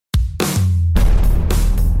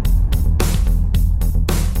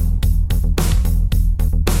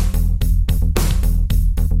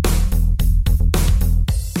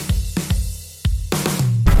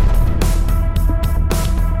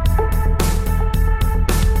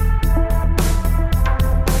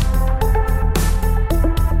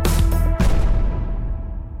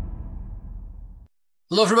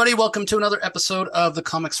Hello, everybody. Welcome to another episode of the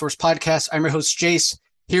Comic Source Podcast. I'm your host, Jace,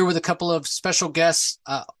 here with a couple of special guests,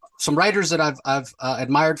 some writers that I've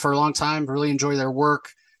admired for a long time, really enjoy their work.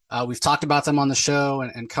 We've talked about them on the show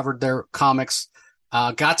and covered their comics.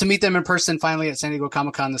 Got to meet them in person finally at San Diego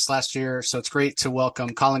Comic-Con this last year, so it's great to welcome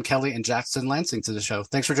Collin Kelly and Jackson Lanzing to the show.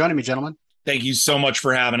 Thanks for joining me, gentlemen. Thank you so much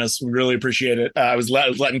for having us. We really appreciate it. I was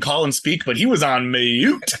letting Collin speak, but he was on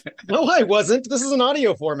mute. No, I wasn't. This is an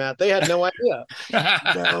audio format. They had no idea.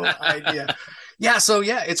 No idea. Yeah,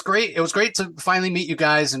 it's great. It was great to finally meet you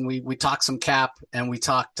guys, and we talked some Cap, and we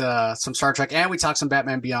talked some Star Trek, and we talked some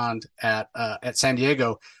Batman Beyond at San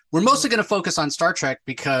Diego. We're mostly going to focus on Star Trek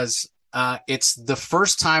because it's the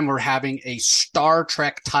first time we're having a Star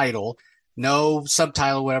Trek title, no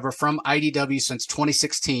subtitle, whatever, from IDW since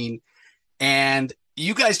 2016. And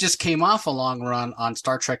you guys just came off a long run on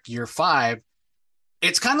Star Trek Year 5.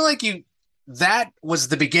 It's kind of like that was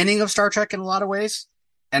the beginning of Star Trek in a lot of ways.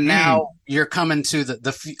 And now you're coming to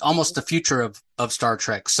almost the future of Star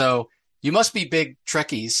Trek. So you must be big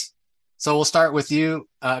Trekkies. So we'll start with you,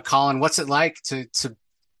 Collin. What's it like to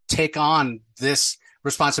take on this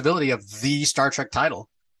responsibility of the Star Trek title?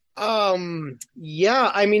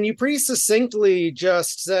 Yeah, I mean, you pretty succinctly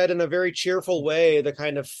just said in a very cheerful way the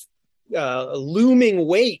kind of looming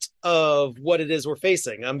weight of what it is we're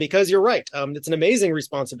facing, because you're right. It's an amazing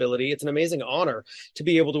responsibility. It's an amazing honor to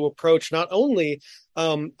be able to approach not only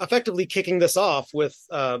effectively kicking this off with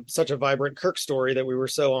such a vibrant Kirk story that we were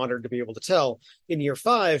so honored to be able to tell in Year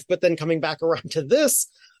 5, but then coming back around to this.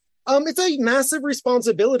 It's a massive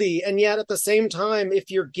responsibility, and yet at the same time,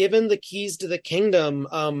 if you're given the keys to the kingdom,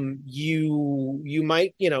 you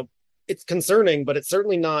might, it's concerning, but it's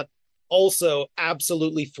certainly not also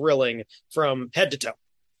absolutely thrilling from head to toe.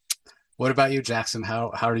 What about you, Jackson?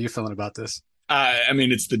 How are you feeling about this? I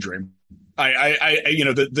mean, it's the dream.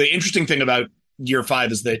 The interesting thing about Year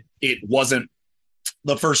 5 is that it wasn't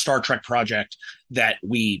the first Star Trek project that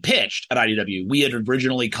we pitched at IDW. We had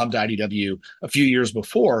originally come to IDW a few years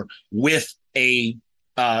before with a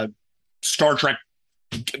Star Trek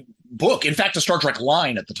book, in fact, a Star Trek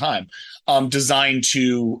line at the time, designed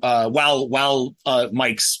to while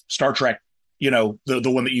Mike's Star Trek, the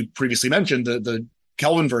one that you previously mentioned, the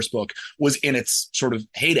Kelvinverse book, was in its sort of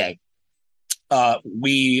heyday.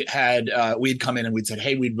 We'd come in and we'd said,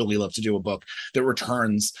 hey, we'd really love to do a book that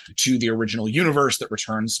returns to the original universe, that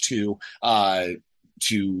returns to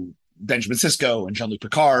Benjamin Sisko and Jean-Luc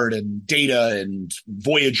Picard and Data and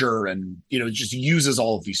Voyager, and it just uses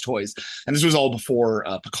all of these toys. And this was all before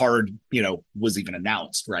Picard was even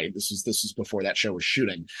announced, right? This was before that show was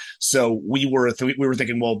shooting. So we were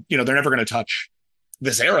thinking, well, they're never going to touch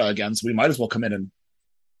this era again, so we might as well come in and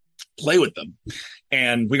play with them.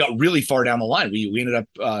 And we got really far down the line. We ended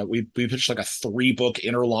up we pitched like a 3-book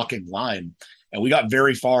interlocking line. And we got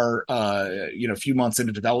very far, a few months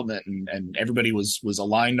into development, and everybody was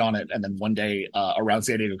aligned on it. And then one day around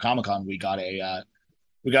San Diego Comic-Con, we got a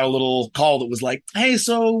little call that was like, hey,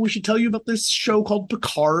 so we should tell you about this show called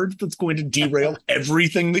Picard that's going to derail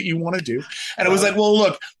everything that you want to do. And it was like, well,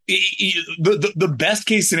 look, the best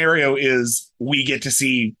case scenario is we get to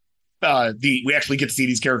see we actually get to see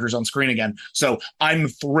these characters on screen again. So I'm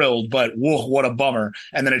thrilled, but whoa, what a bummer.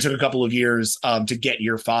 And then it took a couple of years to get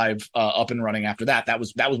Year 5 up and running after that. That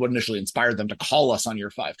was what initially inspired them to call us on Year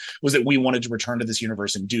 5, was that we wanted to return to this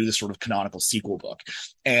universe and do this sort of canonical sequel book.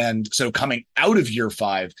 And so coming out of Year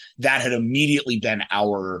 5, that had immediately been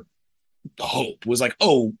our hope, was like,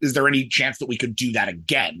 oh, is there any chance that we could do that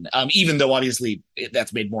again? Even though obviously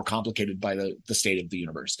that's made more complicated by the state of the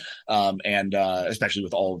universe, and especially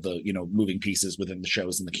with all of the moving pieces within the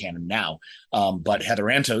shows in the canon now. But Heather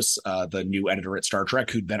Antos, the new editor at Star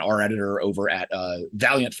Trek, who'd been our editor over at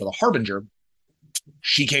Valiant for the Harbinger,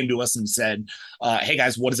 she came to us and said, hey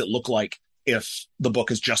guys, what does it look like if the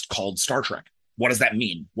book is just called Star Trek? What does that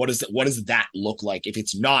mean? What does that look like if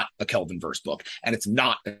it's not a Kelvinverse book and it's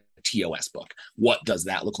not a TOS book? What does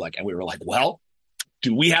that look like? And we were like, well,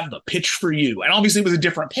 do we have the pitch for you? And obviously it was a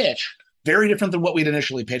different pitch, very different than what we'd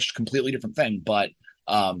initially pitched, completely different thing, but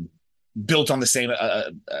built on the same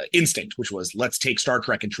instinct, which was, let's take Star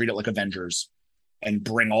Trek and treat it like Avengers and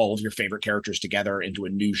bring all of your favorite characters together into a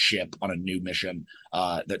new ship on a new mission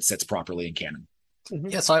that sits properly in canon. Mm-hmm.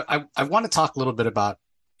 Yeah, so I want to talk a little bit about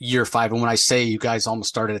Year 5. And when I say you guys almost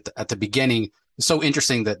started at the beginning, it's so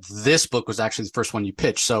interesting that this book was actually the first one you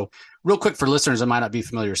pitched. So real quick for listeners that might not be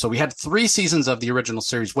familiar. So we had 3 seasons of the original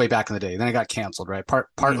series way back in the day. Then it got canceled, right?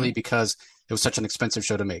 Partly because it was such an expensive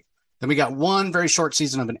show to make. Then we got 1 very short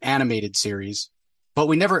season of an animated series, but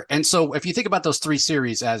we never. And so if you think about those 3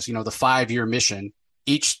 series as, the 5-year mission,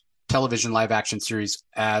 each television live action series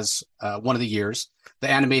as one of the years, the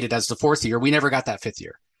animated as the fourth year. We never got that fifth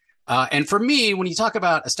year. And for me, when you talk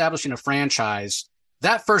about establishing a franchise,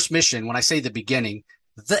 that first mission, when I say the beginning,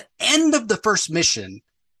 the end of the first mission,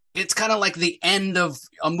 it's kind of like the end of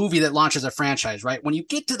a movie that launches a franchise, right? When you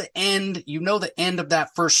get to the end, you know the end of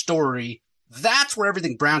that first story. That's where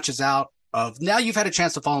everything branches out of. Now you've had a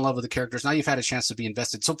chance to fall in love with the characters. Now you've had a chance to be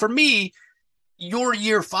invested. So for me, your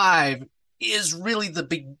year 5 is really the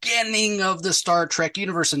beginning of the Star Trek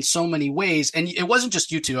universe in so many ways. And it wasn't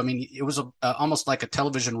just you two. I mean, it was almost like a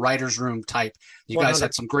television writer's room type. You 100. Guys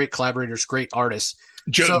had some great collaborators, great artists.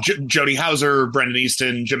 Jody Hauser, Brendan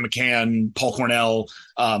Easton, Jim McCann, Paul Cornell.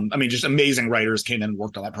 I mean, just amazing writers came in and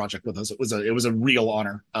worked on that project with us. It was a real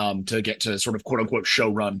honor to get to sort of quote unquote show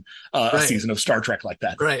run a season of Star Trek like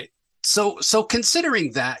that. Right. So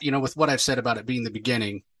considering that, with what I've said about it being the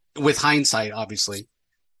beginning, with hindsight, obviously,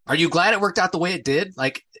 are you glad it worked out the way it did?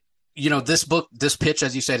 Like, this book, this pitch,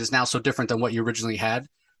 as you said, is now so different than what you originally had.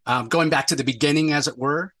 Going back to the beginning, as it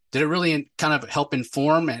were, did it really kind of help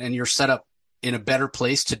inform and you're set up in a better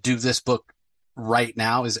place to do this book right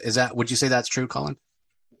now? Is that, would you say that's true, Collin?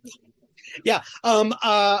 Yeah.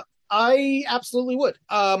 I absolutely would.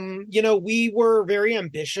 We were very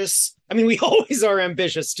ambitious. I mean, we always are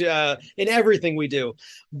ambitious in everything we do,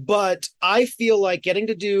 but I feel like getting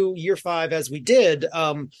to do year 5 as we did,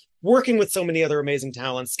 working with so many other amazing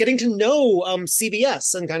talents, getting to know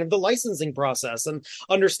CBS and kind of the licensing process and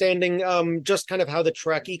understanding just kind of how the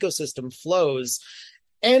Trek ecosystem flows,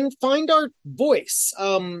 and find our voice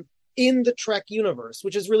in the Trek universe,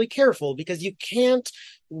 which is really careful because you can't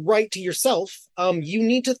write to yourself. You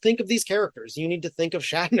need to think of these characters. You need to think of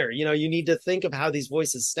Shatner. You need to think of how these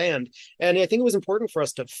voices stand. And I think it was important for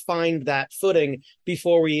us to find that footing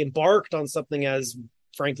before we embarked on something as,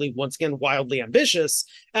 frankly, once again, wildly ambitious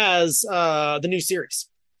as the new series.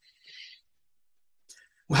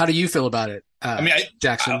 How do you feel about it,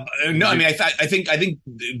 Jackson? I think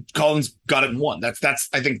Collin's got it in one. That's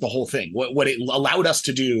I think the whole thing. What it allowed us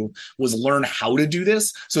to do was learn how to do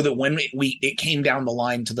this, so that when it came down the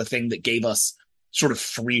line to the thing that gave us sort of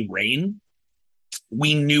free reign,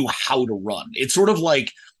 we knew how to run. It's sort of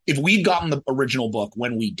like if we'd gotten the original book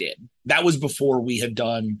when we did, that was before we had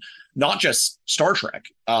done not just Star Trek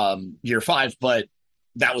year 5, but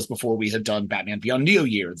that was before we had done Batman Beyond Neo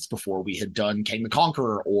years, before we had done King the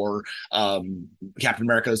Conqueror or Captain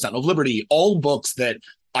America, Sentinel of Liberty, all books that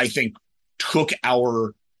I think took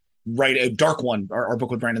our Dark One, our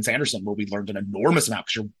book with Brandon Sanderson, where we learned an enormous amount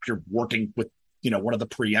because you're working with, one of the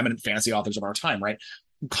preeminent fantasy authors of our time, right?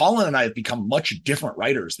 Collin and I have become much different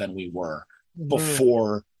writers than we were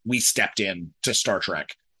before we stepped in to Star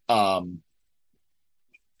Trek.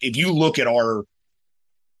 If you look at our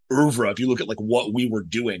oeuvre, if you look at like what we were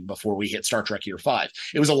doing before we hit Star Trek year 5,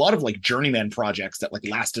 it was a lot of like journeyman projects that like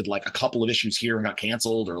lasted like a couple of issues here and got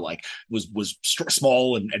canceled, or like was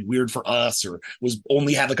small and weird for us, or was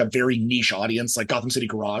only had like a very niche audience, like Gotham City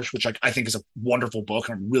Garage, which like I think is a wonderful book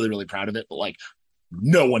and I'm really, really proud of it, but like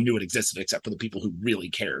no one knew it existed except for the people who really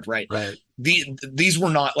cared, right? These were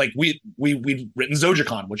not like we'd written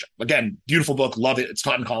Zojacon, which again, beautiful book, love it, it's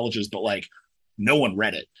taught in colleges, but like no one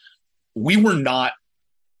read it. We were not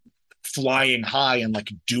flying high and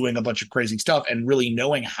like doing a bunch of crazy stuff and really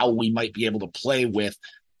knowing how we might be able to play with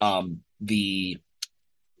the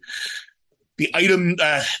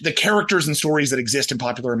the characters and stories that exist in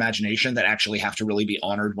popular imagination that actually have to really be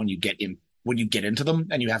honored when you get into them,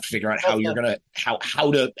 and you have to figure out how you're gonna how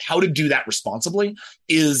to do that responsibly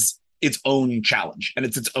is its own challenge, and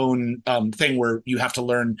it's its own thing where you have to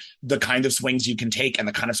learn the kind of swings you can take and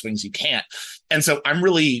the kind of swings you can't. And so I'm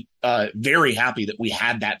really very happy that we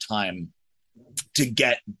had that time to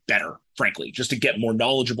get better, frankly, just to get more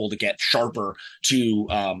knowledgeable, to get sharper, to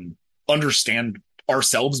understand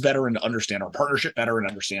ourselves better and to understand our partnership better and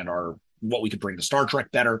understand what we could bring to Star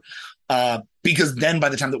Trek better. Because then by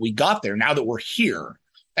the time that we got there, now that we're here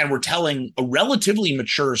and we're telling a relatively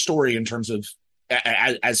mature story in terms of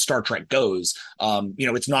as Star Trek goes,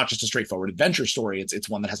 it's not just a straightforward adventure story. It's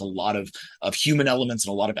one that has a lot of human elements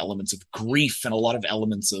and a lot of elements of grief and a lot of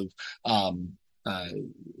elements of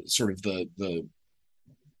sort of the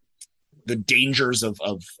dangers of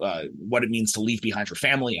what it means to leave behind your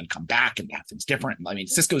family and come back and have things different. I mean,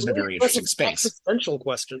 Cisco's in a very interesting space. Existential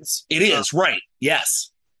questions. It is, right.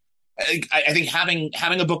 Yes. I think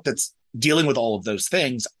having a book that's dealing with all of those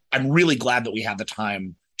things, I'm really glad that we had the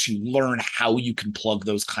time to learn how you can plug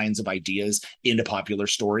those kinds of ideas into popular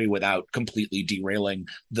story without completely derailing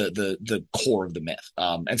the core of the myth.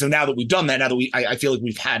 And so now that we've done that, now that I feel like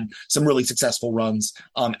we've had some really successful runs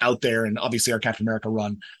out there, and obviously our Captain America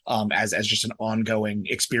run as just an ongoing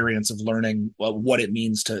experience of learning what it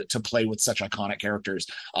means to play with such iconic characters,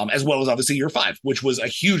 as well as obviously Year 5, which was a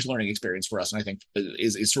huge learning experience for us, and I think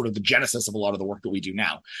is sort of the genesis of a lot of the work that we do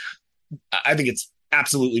now. I think it's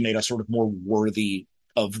absolutely made us sort of more worthy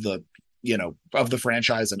of the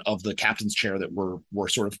franchise and of the captain's chair that we're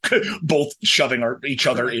sort of both shoving each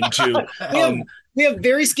other into. We have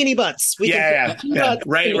very skinny butts. Right in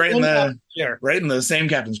the same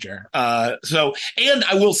captain's chair. So, and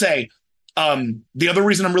I will say, the other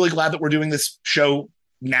reason I'm really glad that we're doing this show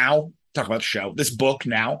now, talk about the show, this book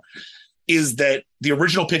now, is that the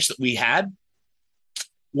original pitch that we had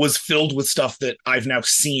was filled with stuff that I've now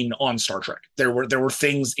seen on Star Trek. There were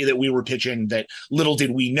things that we were pitching that little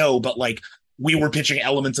did we know, but like we were pitching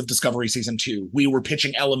elements of Discovery season 2. We were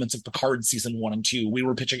pitching elements of Picard season 1 and 2. We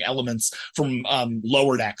were pitching elements from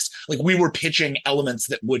Lower Decks. Like we were pitching elements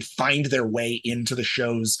that would find their way into the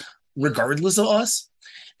shows regardless of us.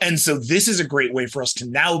 And so this is a great way for us to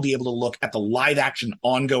now be able to look at the live action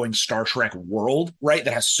ongoing Star Trek world, right?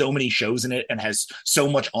 That has so many shows in it and has so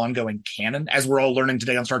much ongoing canon, as we're all learning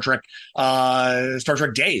today on Star Trek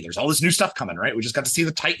Day. There's all this new stuff coming, right? We just got to see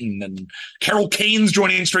the Titan and Carol Kane's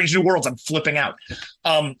joining Strange New Worlds. I'm flipping out.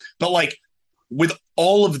 But like with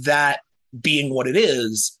all of that being what it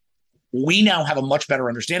is, we now have a much better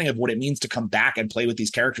understanding of what it means to come back and play with these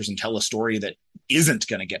characters and tell a story that isn't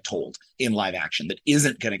going to get told in live action, that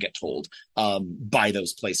isn't going to get told by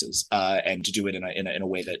those places, and to do it in a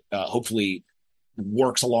way that hopefully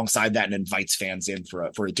works alongside that and invites fans in for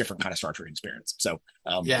a different kind of Star Trek experience. So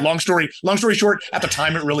long story short, at the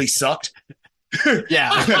time it really sucked.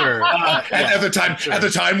 Yeah, sure. At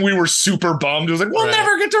the time we were super bummed. It was like, we'll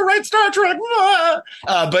never get to write Star Trek.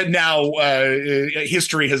 But now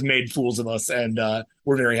history has made fools of us, and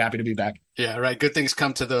we're very happy to be back. Yeah, right. Good things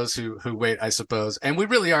come to those who wait, I suppose. And we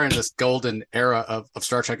really are in this golden era of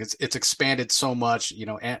Star Trek. It's expanded so much,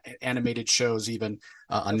 animated shows even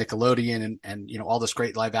on Nickelodeon and all this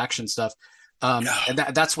great live action stuff. And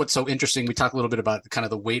that's what's so interesting. We talk a little bit about kind of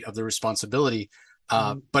the weight of the responsibility.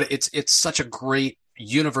 But it's such a great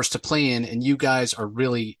universe to play in, and you guys are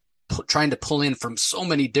really trying to pull in from so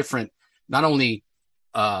many different, not only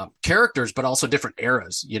characters, but also different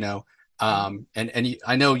eras, and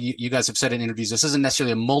I know you guys have said in interviews, this isn't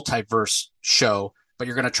necessarily a multiverse show, but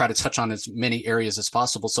you're going to try to touch on as many areas as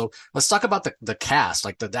possible. So let's talk about the cast,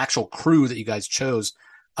 like the actual crew that you guys chose.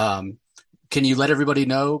 Can you let everybody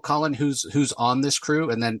know, Collin, who's on this crew?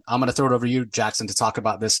 And then I'm going to throw it over to you, Jackson, to talk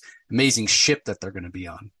about this amazing ship that they're going to be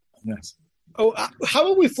on. Yes. Oh, how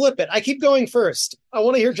about we flip it? I keep going first. I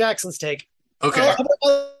want to hear Jackson's take. Okay.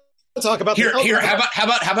 I'll talk about here. How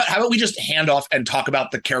about we just hand off and talk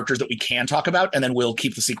about the characters that we can talk about, and then we'll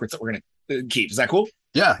keep the secrets that we're going to keep. Is that cool?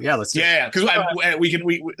 Yeah. Let's do it. Because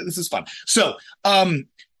this is fun. So,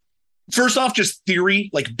 first off, just theory,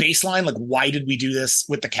 like baseline, like why did we do this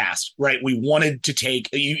with the cast, right? We wanted to take,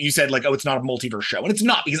 you said like, oh, it's not a multiverse show. And it's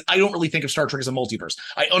not, because I don't really think of Star Trek as a multiverse.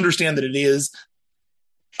 I understand that it is,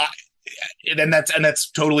 and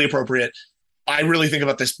that's totally appropriate. I really think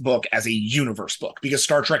about this book as a universe book, because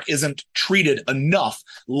Star Trek isn't treated enough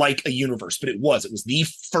like a universe, but it was the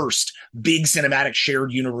first big cinematic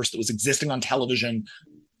shared universe that was existing on television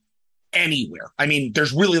anywhere. I mean,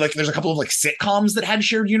 there's a couple of like sitcoms that had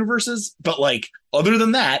shared universes, but like other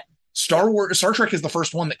than that, Star Trek is the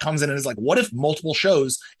first one that comes in and is like, what if multiple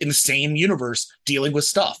shows in the same universe dealing with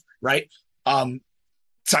stuff, right?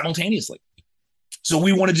 Simultaneously. So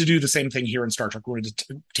we wanted to do the same thing here in Star Trek. We wanted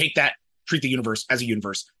to take that, treat the universe as a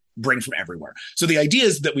universe, bring from everywhere. So the idea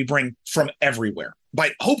is that we bring from everywhere.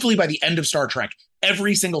 Hopefully by the end of Star Trek,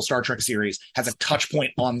 every single Star Trek series has a touch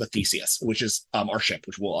point on the Theseus, which is our ship,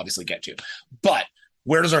 which we'll obviously get to. But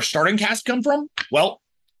where does our starting cast come from? Well,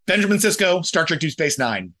 Benjamin Sisko, Star Trek Deep Space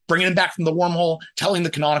Nine, bringing him back from the wormhole, telling the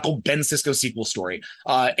canonical Ben Sisko sequel story.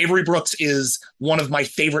 Avery Brooks is one of my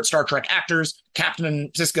favorite Star Trek actors. Captain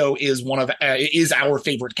Sisko is our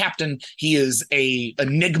favorite captain. He is a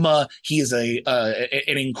enigma. He is an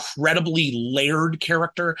incredibly layered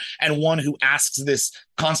character, and one who asks this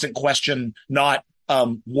constant question, not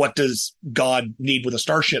what does God need with a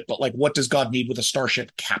starship, but like, what does God need with a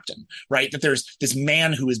starship captain, right? That there's this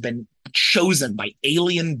man who has been chosen by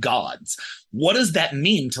alien gods. What does that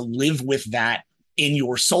mean to live with that in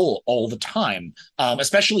your soul all the time,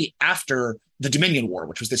 especially after the Dominion War,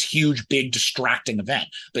 which was this huge, big, distracting event?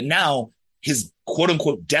 But now his quote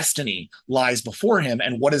unquote destiny lies before him,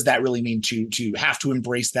 and what does that really mean to have to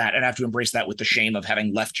embrace that, and have to embrace that with the shame of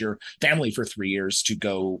having left your family for 3 years to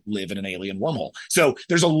go live in an alien wormhole. So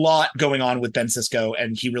there's a lot going on with Ben Sisko,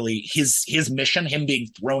 and he really his mission, him being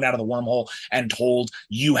thrown out of the wormhole and told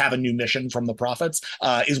you have a new mission from the prophets,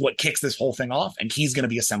 is what kicks this whole thing off, and he's going to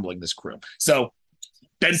be assembling this crew. So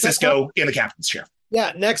Ben Sisko in the captain's chair.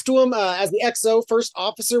 Yeah, next to him, as the XO first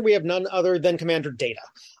officer, we have none other than Commander Data.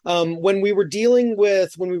 When we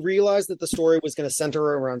realized that the story was going to center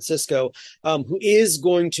around Sisko,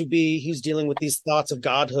 who's dealing with these thoughts of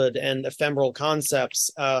godhood and ephemeral concepts,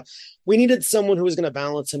 we needed someone who was going to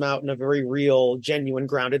balance him out in a very real, genuine,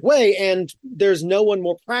 grounded way. And there's no one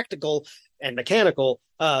more practical and mechanical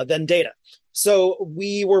than Data. So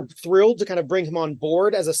we were thrilled to kind of bring him on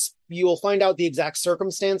board you will find out the exact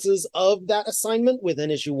circumstances of that assignment within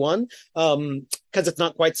issue 1, because it's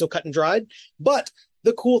not quite so cut and dried. But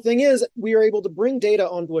the cool thing is we are able to bring Data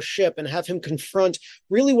onto a ship and have him confront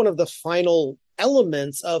really one of the final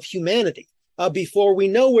elements of humanity before we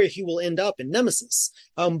know where he will end up in Nemesis.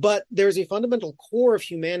 But there's a fundamental core of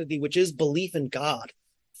humanity, which is belief in God,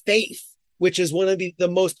 faith, which is one of the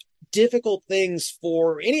most difficult things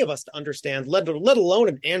for any of us to understand, let alone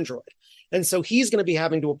an android. And so he's going to be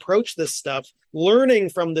having to approach this stuff,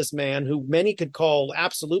 learning from this man who many could call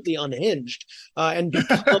absolutely unhinged, and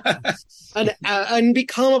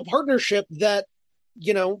become a partnership that,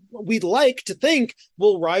 we'd like to think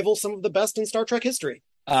will rival some of the best in Star Trek history.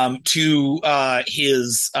 To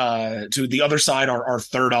the other side, our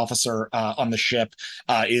third officer on the ship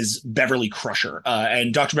is Beverly Crusher,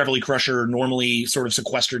 and Dr. Beverly Crusher, normally sort of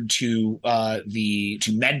sequestered to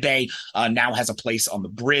Med Bay, now has a place on the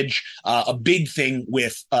bridge. A big thing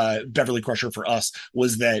with Beverly Crusher for us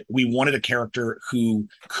was that we wanted a character who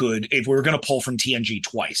could, if we were going to pull from TNG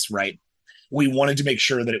twice, right? We wanted to make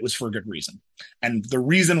sure that it was for a good reason. And the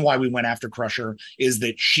reason why we went after Crusher is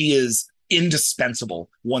that she is indispensable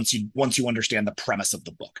once you understand the premise of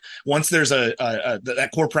the book. Once there's that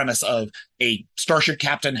core premise of a starship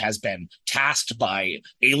captain has been tasked by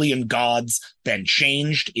alien gods, been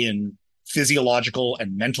changed in physiological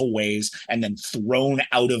and mental ways, and then thrown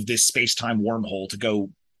out of this space-time wormhole to go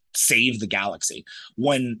save the galaxy.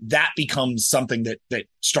 When that becomes something that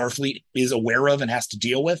Starfleet is aware of and has to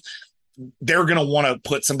deal with, they're going to want to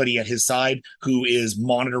put somebody at his side who is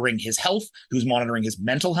monitoring his health, who's monitoring his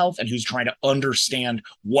mental health, and who's trying to understand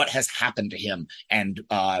what has happened to him and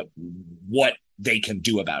what they can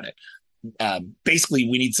do about it. Basically,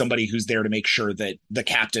 we need somebody who's there to make sure that the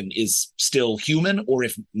captain is still human, or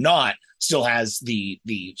if not, still has the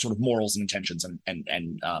sort of morals and intentions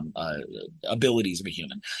and abilities of a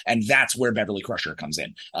human. And that's where Beverly Crusher comes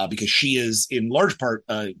in, because she is in large part,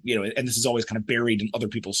 and this is always kind of buried in other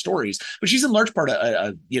people's stories, but she's in large part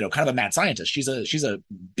kind of a mad scientist. She's a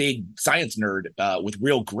big science nerd with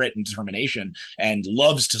real grit and determination, and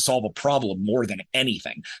loves to solve a problem more than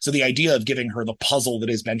anything. So the idea of giving her the puzzle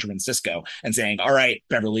that is Benjamin Sisko and saying, all right,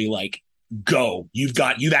 Beverly, like, go, you've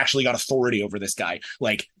actually got authority over this guy.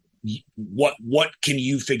 Like, what can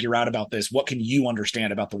you figure out about this? What can you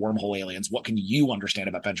understand about the wormhole aliens? What can you understand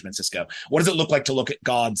about Benjamin Sisko? What does it look like to look at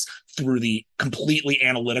gods through the completely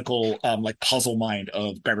analytical, puzzle mind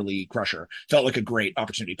of Beverly Crusher? Felt like a great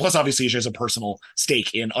opportunity. Plus, obviously, she has a personal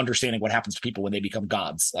stake in understanding what happens to people when they become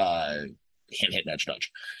gods. Hint, nudge,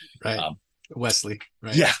 nudge. Right. Wesley.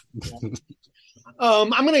 Right. Yeah.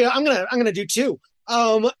 I'm gonna do two.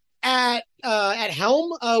 At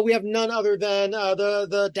helm, we have none other than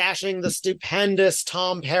the dashing, the stupendous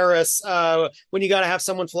Tom Paris. When you got to have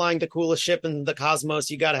someone flying the coolest ship in the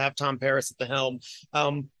cosmos, you got to have Tom Paris at the helm.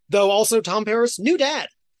 Though also Tom Paris, new dad.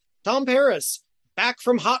 Tom Paris, back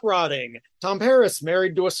from hot rodding. Tom Paris,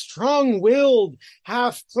 married to a strong-willed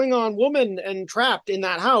half Klingon woman and trapped in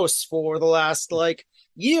that house for the last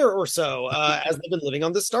year or so as they've been living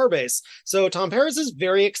on the starbase. So Tom Paris is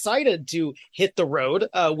very excited to hit the road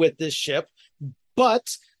with this ship,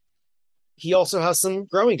 but he also has some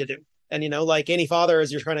growing to do. And, like any father,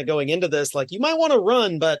 as you're kind of going into this, you might want to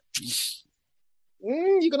run, but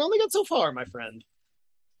you can only get so far, my friend.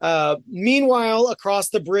 Meanwhile, across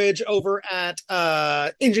the bridge over at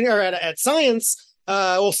science,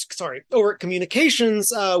 over at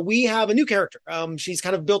communications, we have a new character. She's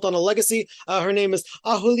kind of built on a legacy. Her name is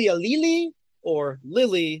Ahulia Lili, or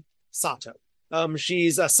Lily Sato.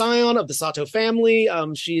 She's a scion of the Sato family.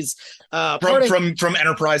 She's from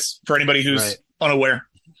Enterprise, for anybody who's unaware.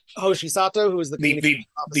 Hoshi Sato, who is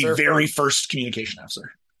the very first communication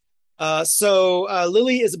officer. So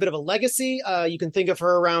Lily is a bit of a legacy. You can think of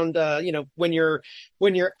her around, when you're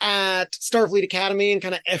at Starfleet Academy and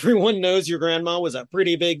kind of everyone knows your grandma was a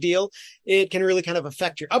pretty big deal. It can really kind of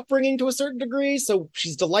affect your upbringing to a certain degree. So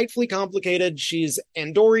she's delightfully complicated. She's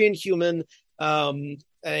Andorian human,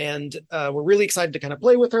 and we're really excited to kind of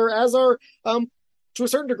play with her, as are, to a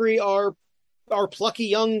certain degree, our plucky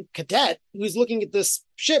young cadet who's looking at this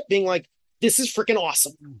ship, being like, "This is freaking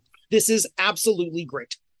awesome. This is absolutely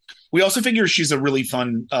great." We also figure she's a really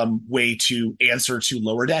fun way to answer to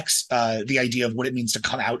Lower Decks, the idea of what it means to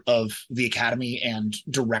come out of the Academy and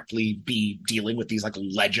directly be dealing with these like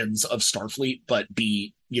legends of Starfleet, but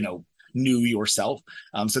be, new yourself.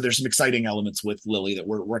 So there's some exciting elements with Lily that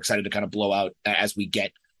we're excited to kind of blow out as we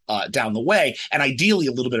get down the way, and ideally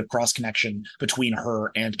a little bit of cross connection between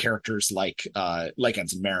her and characters like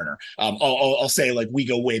Ensign Mariner. I'll say, like, we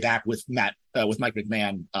go way back with Mike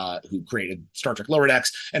McMahon, who created Star Trek Lower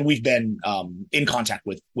Decks, and we've been in contact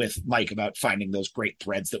with Mike about finding those great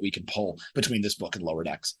threads that we can pull between this book and Lower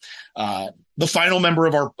Decks. The final member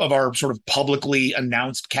of our sort of publicly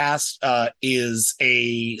announced cast is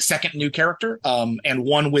a second new character, and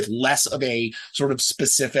one with less of a sort of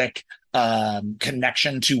specific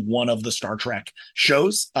connection to one of the Star Trek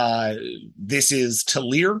shows. This is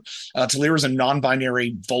Talir. Talir is a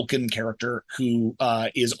non-binary Vulcan character who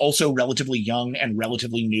is also relatively young and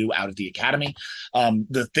relatively new out of the Academy.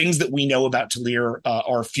 The things that we know about Talir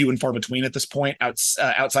are few and far between at this point,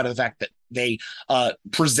 outside of the fact that they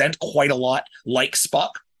present quite a lot like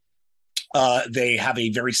Spock. They have a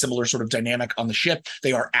very similar sort of dynamic on the ship.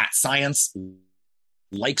 They are at science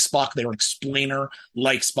like Spock. They are an explainer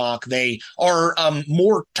like Spock. They are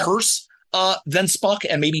more terse than Spock,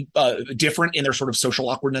 and maybe different in their sort of social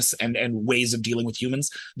awkwardness and ways of dealing with humans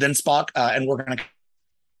than Spock. And we're going to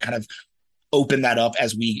kind of open that up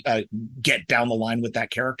as we get down the line with that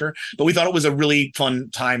character. But we thought it was a really fun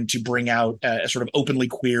time to bring out a sort of openly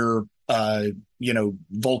queer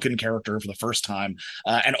Vulcan character for the first time,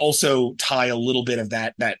 and also tie a little bit of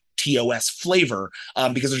that TOS flavor,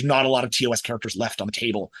 because there's not a lot of TOS characters left on the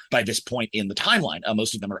table by this point in the timeline.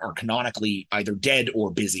 Most of them are canonically either dead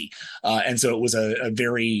or busy, and so it was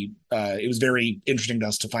very interesting to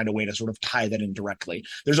us to find a way to sort of tie that in directly.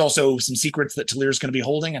 There's also some secrets that Talir is going to be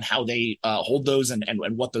holding, and how they hold those, and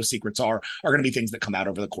what those secrets are going to be things that come out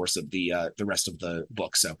over the course of the rest of the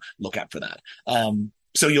book. So look out for that.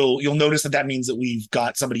 So you'll notice that means that we've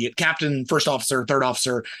got somebody at captain, first officer, third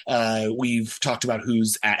officer. We've talked about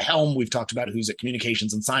who's at helm. We've talked about who's at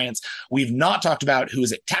communications and science. We've not talked about who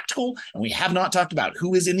is at tactical, and we have not talked about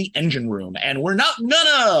who is in the engine room. And we're not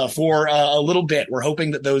gonna for a little bit. We're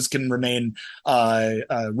hoping that those can remain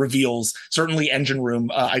reveals. Certainly engine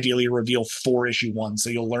room, ideally a reveal for issue 1. So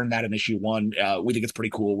you'll learn that in issue 1. We think it's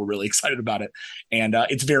pretty cool. We're really excited about it. And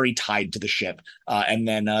it's very tied to the ship. And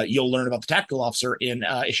then you'll learn about the tactical officer in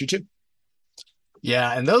issue 2.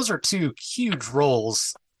 Yeah, and those are two huge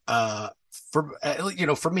roles for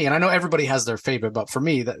me. And I know everybody has their favorite, but for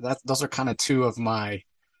me, those are kind of two of my,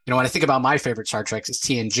 when I think about my favorite Star Treks, it's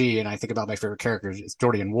TNG, and I think about my favorite characters, it's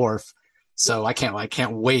Geordi and Worf. So I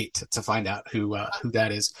can't wait to find out who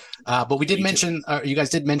that is. But we did mention, you guys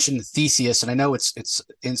did mention Theseus, and I know it's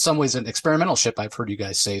in some ways an experimental ship, I've heard you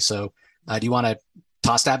guys say. So do you want to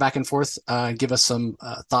toss that back and forth and give us some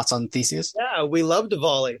thoughts on Theseus? Yeah, we love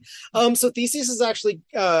Diwali. So Theseus is actually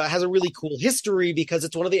has a really cool history, because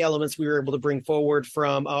it's one of the elements we were able to bring forward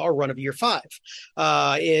from our run of year 5.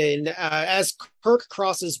 As Kirk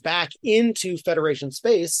crosses back into Federation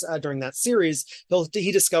space during that series,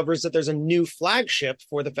 he discovers that there's a new flagship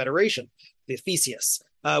for the Federation, the Theseus.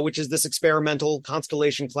 Which is this experimental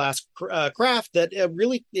Constellation class craft that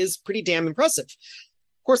really is pretty damn impressive.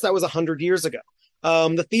 Of course, that was 100 years ago.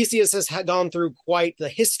 The Theseus has gone through quite the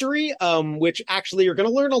history, which actually you're going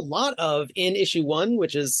to learn a lot of in issue 1,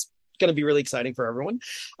 which is going to be really exciting for everyone.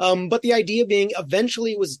 But the idea being,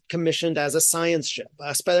 eventually it was commissioned as a science ship,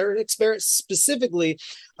 specifically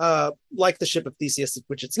like the ship of Theseus,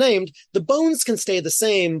 which it's named. The bones can stay the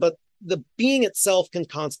same, but the being itself can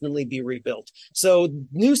constantly be rebuilt. So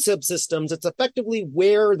new subsystems, it's effectively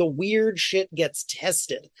where the weird shit gets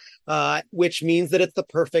tested, which means that it's the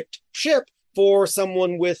perfect ship for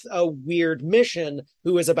someone with a weird mission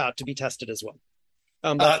who is about to be tested as well.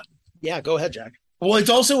 Yeah, go ahead, Jack. Well, it's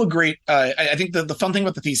also a great, I think the fun thing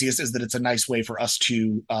about the Theseus is that it's a nice way for us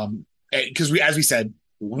to, because as we said,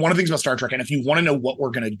 one of the things about Star Trek, and if you want to know what we're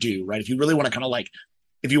going to do, right, if you really want to kind of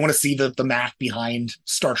if you want to see the math behind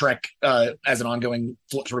Star Trek as an ongoing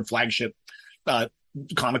sort of flagship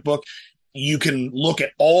comic book, you can look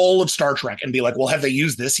at all of Star Trek and be like, well, have they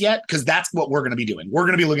used this yet? Because that's what we're going to be doing. We're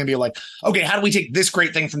going to be looking and be like, okay, how do we take this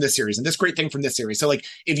great thing from this series and this great thing from this series? So like,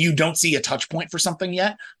 if you don't see a touch point for something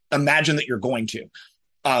yet, imagine that you're going to.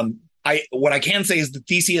 What I can say is that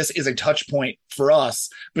Theseus is a touch point for us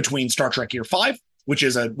between Star Trek Year 5, which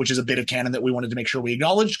is a bit of canon that we wanted to make sure we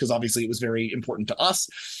acknowledged, because obviously it was very important to us.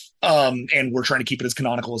 And we're trying to keep it as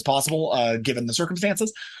canonical as possible, given the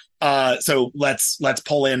circumstances. So let's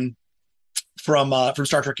pull in from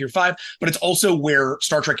Star Trek Year 5, but it's also where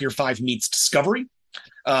Star Trek Year 5 meets Discovery,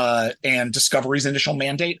 and Discovery's initial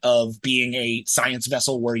mandate of being a science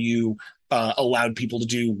vessel where you allowed people to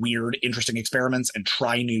do weird, interesting experiments and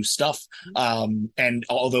try new stuff. And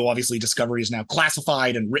although obviously Discovery is now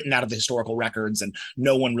classified and written out of the historical records, and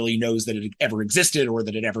no one really knows that it ever existed or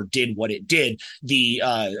that it ever did what it did, the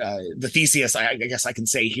Theseus, I guess I can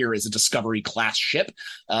say here, is a Discovery class ship.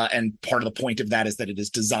 And part of the point of that is that it is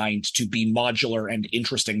designed to be modular and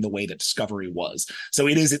interesting the way that Discovery was. So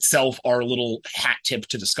it is itself our little hat tip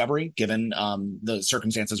to Discovery, given the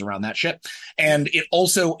circumstances around that ship. And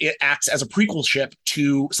it acts as a prequel ship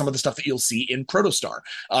to some of the stuff that you'll see in Protostar.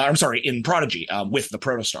 In Prodigy, with the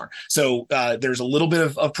Protostar. So there's a little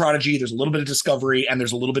bit of Prodigy, there's a little bit of Discovery, and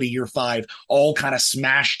there's a little bit of Year 5, all kind of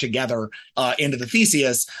smashed together into the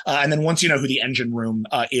Theseus. And then once you know who the engine room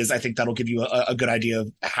is, I think that'll give you a good idea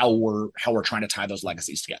of how we're trying to tie those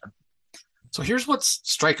legacies together. So here's what's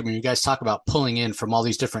striking me. You guys talk about pulling in from all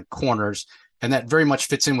these different corners, and that very much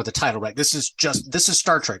fits in with the title, right? This is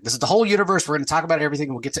Star Trek. This is the whole universe. We're going to talk about everything,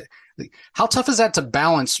 and we'll get to. How tough is that to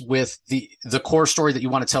balance with the core story that you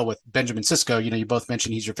want to tell with Benjamin Sisko? You both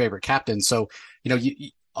mentioned he's your favorite captain, so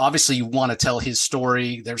obviously you want to tell his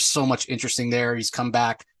story. There's so much interesting there. He's come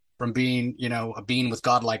back from being, a being with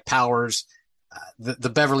godlike powers. The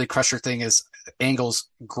Beverly Crusher thing is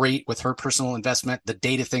Angle's great with her personal investment. The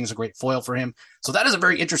Data thing's a great foil for him. So that is a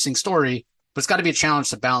very interesting story. But it's got to be a challenge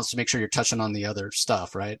to balance to make sure you're touching on the other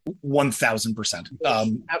stuff, right? 1,000%.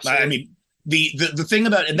 Absolutely. I mean, the thing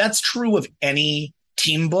about, and that's true of any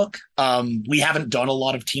team book. We haven't done a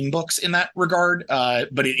lot of team books in that regard,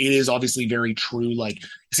 but it is obviously very true. Like,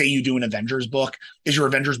 say you do an Avengers book. Is your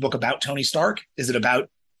Avengers book about Tony Stark? Is it about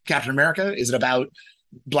Captain America? Is it about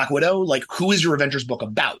Black Widow? Like, who is your Avengers book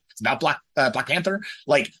about? It's about Black Panther.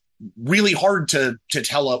 Like, really hard to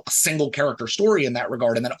tell a single character story in that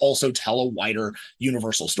regard, and then also tell a wider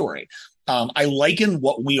universal story. I liken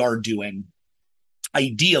what we are doing.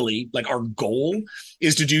 Ideally, like, our goal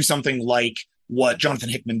is to do something like what Jonathan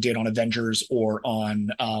Hickman did on Avengers or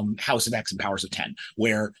on House of X and Powers of 10,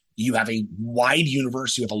 where you have a wide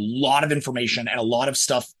universe, you have a lot of information and a lot of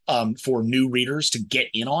stuff for new readers to get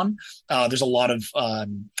in on. There's a lot of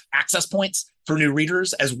access points for new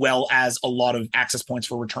readers, as well as a lot of access points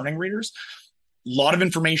for returning readers. A lot of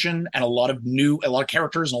information and a lot of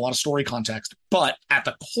characters and a lot of story context. But at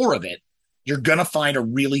the core of it, you're going to find a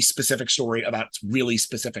really specific story about really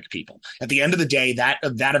specific people. At the end of the day, that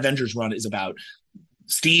Avengers run is about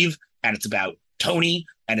Steve, and it's about Tony,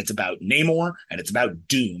 and it's about Namor, and it's about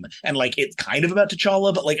Doom. And like, it's kind of about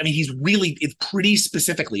T'Challa, but like, I mean, it's pretty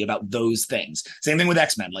specifically about those things. Same thing with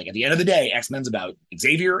X-Men. Like, at the end of the day, X-Men's about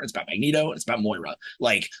Xavier, it's about Magneto, it's about Moira.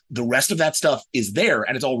 Like, the rest of that stuff is there,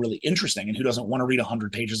 and it's all really interesting. And who doesn't want to read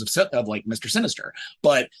 100 pages of like Mr. Sinister?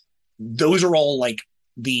 But those are all like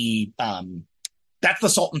that's the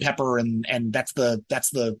salt and pepper, and that's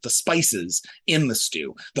the spices in the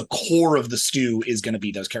stew. The core of the stew is going to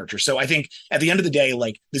be those characters. So I think at the end of the day,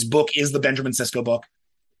 like, this book is the Benjamin Sisko book.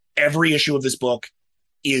 Every issue of this book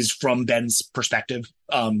is from Ben's perspective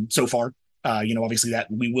so far. Obviously that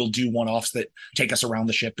we will do one-offs that take us around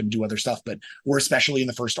the ship and do other stuff, but we're especially in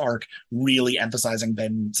the first arc really emphasizing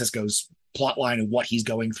Ben Sisko's plot line and what he's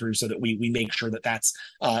going through, so that we make sure that that's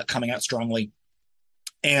coming out strongly.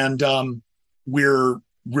 And we're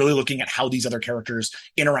really looking at how these other characters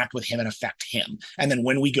interact with him and affect him. And then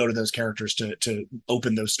when we go to those characters to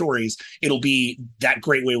open those stories, it'll be that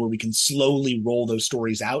great way where we can slowly roll those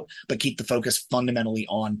stories out, but keep the focus fundamentally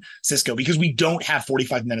on Sisko, because we don't have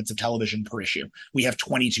 45 minutes of television per issue. We have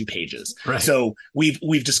 22 pages. Right. So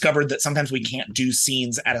we've discovered that sometimes we can't do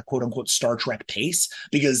scenes at a quote unquote Star Trek pace,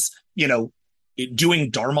 because,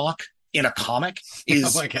 doing Darmok in a comic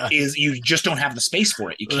is you just don't have the space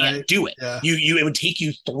for it. You can't do it. Yeah. It would take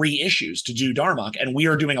you 3 issues to do Darmok, and we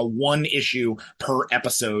are doing a 1 issue per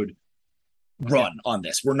episode run on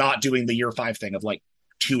this. We're not doing the Year 5 thing of like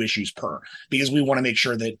 2 issues per, because we want to make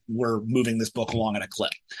sure that we're moving this book along at a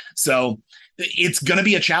clip. So it's going to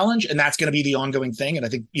be a challenge, and that's going to be the ongoing thing. And I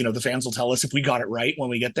think, the fans will tell us if we got it right when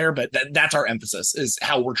we get there, but that's our emphasis, is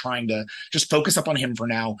how we're trying to just focus up on him for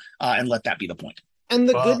now, and let that be the point. And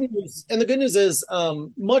the good news is,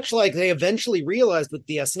 much like they eventually realized with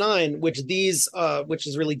DS9, which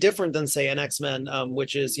is really different than say an X-Men,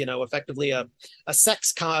 which is effectively a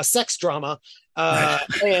sex drama, Right.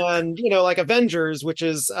 and like Avengers, which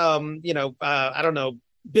is I don't know,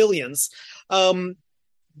 billions.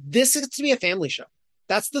 This is to be a family show.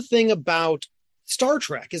 That's the thing about Star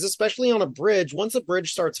Trek, is especially on a bridge. Once a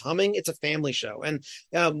bridge starts humming, it's a family show. And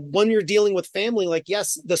when you're dealing with family, like,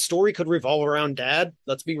 yes, the story could revolve around dad.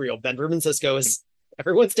 Let's be real. Benjamin Sisko is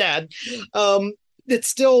everyone's dad. It's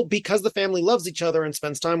still, because the family loves each other and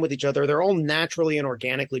spends time with each other, they're all naturally and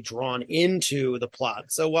organically drawn into the plot.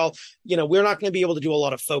 So while, we're not going to be able to do a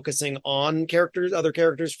lot of focusing on other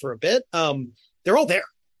characters for a bit, they're all there.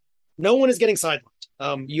 No one is getting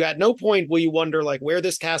sidelined. You at no point will you wonder like where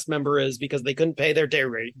this cast member is because they couldn't pay their day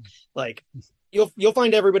rate. Like you'll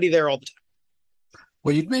find everybody there all the time.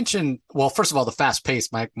 Well, you'd mentioned, first of all, the fast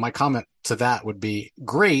pace. My comment to that would be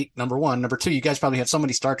great. Number one. Number two, you guys probably have so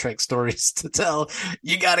many Star Trek stories to tell.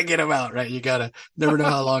 You got to get them out, right? You got to never know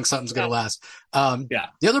how long something's going to last. Yeah.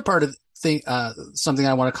 The other part of something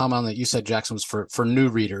I want to comment on that you said, Jackson, was for new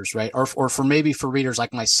readers, right? Or for maybe for readers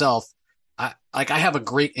like myself. I have a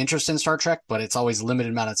great interest in Star Trek, but it's always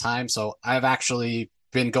limited amount of time. So I've actually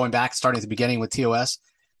been going back, starting at the beginning with TOS,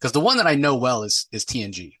 because the one that I know well is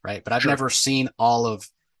TNG, right? But I've never seen all of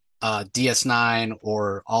DS9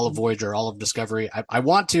 or all of Voyager, all of Discovery. I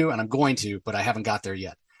want to, and I'm going to, but I haven't got there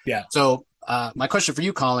yet. Yeah. So my question for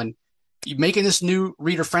you, Collin, you making this new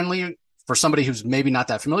reader friendly for somebody who's maybe not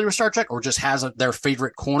that familiar with Star Trek or just has their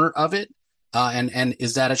favorite corner of it? And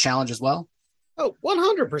is that a challenge as well? Oh,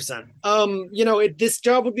 100%. This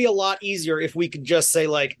job would be a lot easier if we could just say,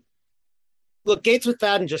 like, look, Gates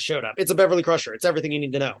McFadden just showed up. It's a Beverly Crusher. It's everything you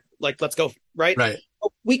need to know. Like, let's go, right? Right.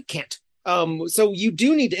 Oh, we can't. So you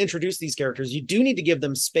do need to introduce these characters. You do need to give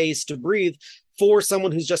them space to breathe for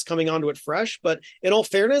someone who's just coming onto it fresh. But in all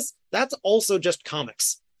fairness, that's also just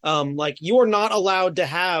comics. Like, you are not allowed to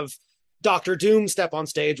have Dr. Doom step on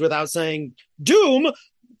stage without saying, Doom,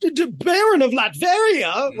 Baron of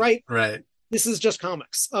Latveria, right? Right. This is just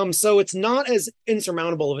comics. So it's not as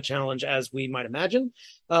insurmountable of a challenge as we might imagine.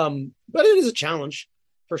 But it is a challenge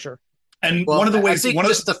for sure. And one of the ways, I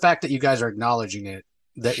think the fact that you guys are acknowledging it,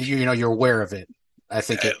 that you're aware of it, I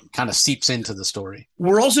think it kind of seeps into the story.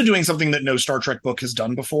 We're also doing something that no Star Trek book has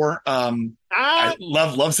done before. I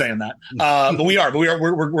love saying that. But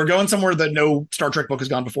we're going somewhere that no Star Trek book has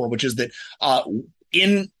gone before, which is that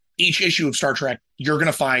in each issue of Star Trek, you're going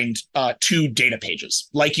to find 2 data pages,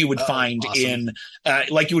 like you would find in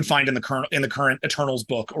the current Eternals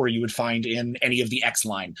book, or you would find in any of the X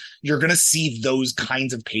line. You're going to see those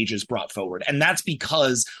kinds of pages brought forward, and that's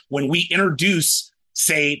because when we introduce,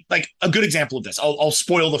 say, like a good example of this, I'll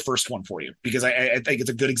spoil the first one for you because I think it's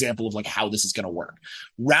a good example of like how this is going to work.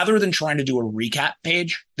 Rather than trying to do a recap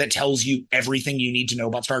page that tells you everything you need to know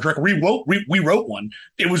about Star Trek, we wrote one.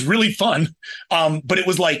 It was really fun, but it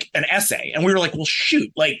was like an essay, and we were like, well, shoot,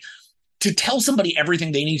 like to tell somebody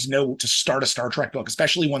everything they need to know to start a Star Trek book,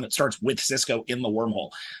 especially one that starts with Sisko in the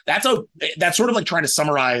wormhole. That's sort of like trying to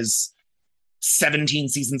summarize 17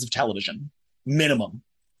 seasons of television minimum.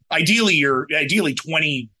 Ideally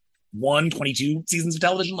 21, 22 seasons of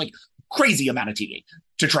television, like crazy amount of TV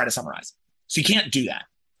to try to summarize. So you can't do that.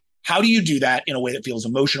 How do you do that in a way that feels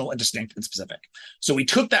emotional and distinct and specific? So we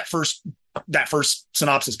took that first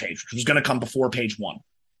synopsis page, which was going to come before page 1,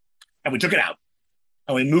 and we took it out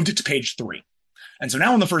and we moved it to page 3. And so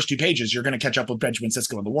now on the first 2 pages, you're going to catch up with Benjamin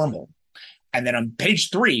Sisko in the wormhole. And then on page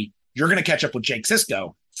 3, you're going to catch up with Jake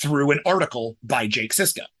Sisko through an article by Jake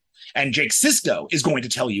Sisko. And Jake Sisko is going to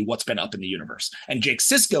tell you what's been up in the universe. And Jake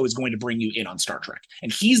Sisko is going to bring you in on Star Trek.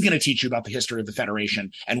 And he's going to teach you about the history of the Federation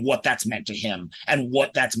and what that's meant to him and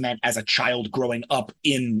what that's meant as a child growing up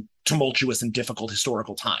in tumultuous and difficult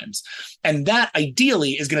historical times. And that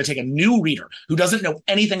ideally is going to take a new reader who doesn't know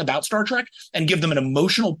anything about Star Trek and give them an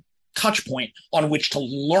emotional touch point on which to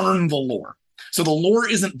learn the lore. So the lore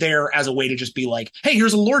isn't there as a way to just be like, hey,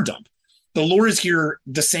 here's a lore dump. The lore is here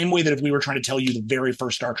the same way that if we were trying to tell you the very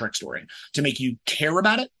first Star Trek story, to make you care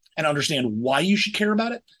about it and understand why you should care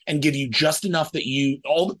about it and give you just enough that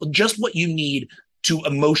just what you need to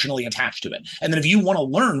emotionally attach to it. And then if you want to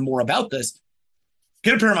learn more about this,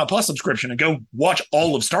 get a Paramount Plus subscription and go watch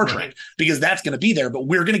all of Star Trek, because that's going to be there. But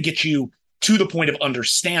we're going to get you to the point of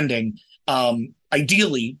understanding,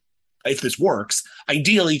 ideally, if this works,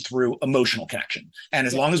 ideally through emotional connection. And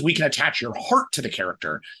as long as we can attach your heart to the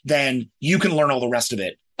character, then you can learn all the rest of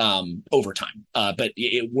it over time. But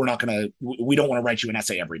we don't want to write you an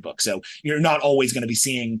essay every book. So you're not always going to be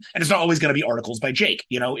seeing, and it's not always going to be articles by Jake.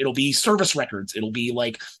 It'll be service records. It'll be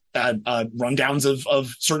like rundowns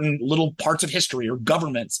of certain little parts of history or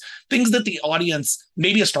governments, things that the audience,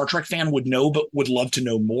 maybe a Star Trek fan would know, but would love to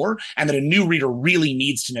know more, and that a new reader really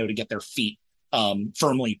needs to know to get their feet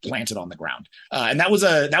firmly planted on the ground. And that was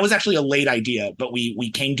actually a late idea, but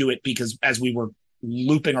we came to it because as we were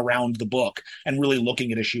looping around the book and really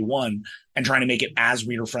looking at issue 1 and trying to make it as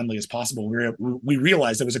reader friendly as possible, we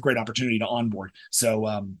realized there was a great opportunity to onboard.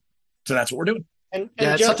 So that's what we're doing. And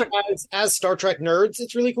just as Star Trek nerds,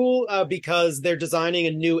 it's really cool because they're designing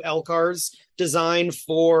a new LCARS design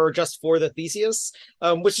for the Theseus,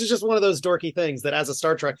 which is just one of those dorky things that as a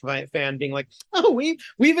Star Trek fan being like, oh,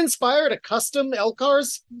 we've inspired a custom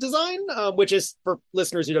LCARS design, which is, for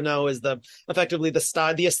listeners who don't know, is effectively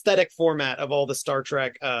the aesthetic format of all the Star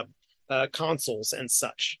Trek consoles and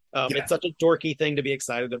such. It's such a dorky thing to be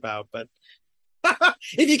excited about, but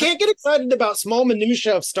if you can't get excited about small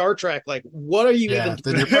minutia of Star Trek, like what are you even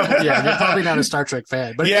doing? You're probably not a Star Trek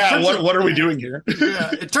fan. But what are we doing here?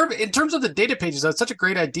 In terms of the data pages, that's such a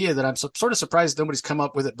great idea that I'm sort of surprised nobody's come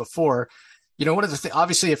up with it before. One of the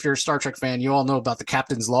obviously, if you're a Star Trek fan, you all know about the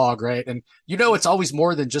captain's log, right? And it's always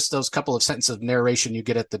more than just those couple of sentences of narration you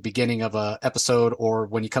get at the beginning of a episode or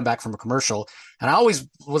when you come back from a commercial. And I always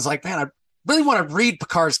was like, man, I really want to read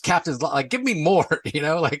Picard's captain's log. Like, give me more,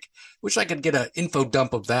 like wish I could get an info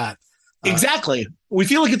dump of that. Exactly. We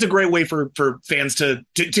feel like it's a great way for fans to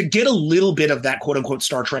get a little bit of that quote unquote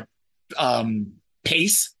Star Trek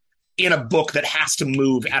pace in a book that has to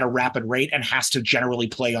move at a rapid rate and has to generally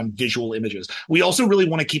play on visual images. We also really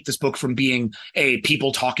want to keep this book from being a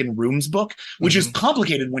people talk in rooms book, which is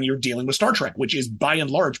complicated when you're dealing with Star Trek, which is by and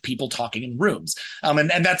large people talking in rooms. And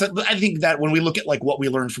that's I think that when we look at like what we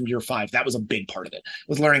learned from year 5, that was a big part of it,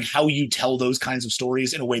 was learning how you tell those kinds of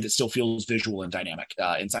stories in a way that still feels visual and dynamic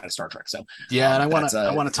inside of Star Trek. So yeah, and I want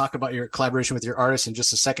to talk about your collaboration with your artist in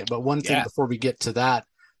just a second, but one thing before we get to that,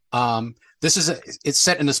 it's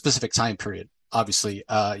set in a specific time period. Obviously,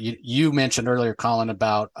 you mentioned earlier, Collin,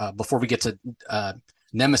 about before we get to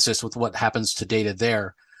Nemesis with what happens to Data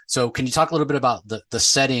there. So, can you talk a little bit about the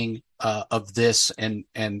setting of this and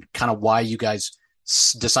kind of why you guys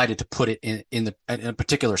decided to put it in a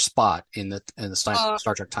particular spot in the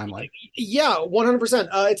Star Trek timeline? Yeah, 100%.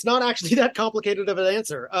 It's not actually that complicated of an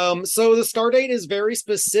answer. So the star date is very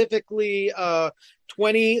specifically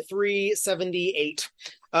 2378.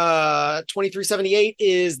 2378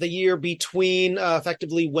 is the year between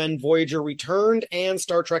effectively when Voyager returned and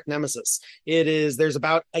Star Trek Nemesis. There's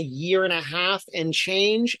about a year and a half and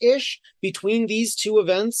change-ish between these two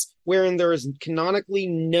events, wherein there is canonically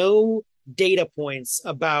no data points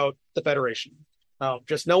about the Federation.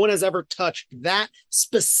 Just no one has ever touched that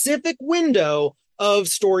specific window of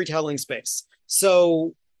storytelling space.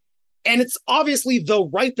 So, and it's obviously the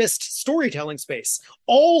ripest storytelling space.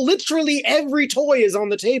 Literally every toy is on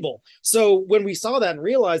the table. So when we saw that and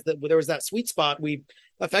realized that there was that sweet spot, we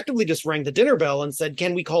effectively just rang the dinner bell and said,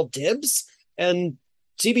 can we call dibs? And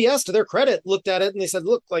CBS, to their credit, looked at it and they said,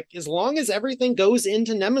 look, like as long as everything goes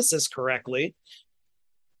into Nemesis correctly,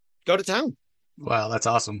 go to town. Wow, that's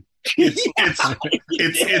awesome. It's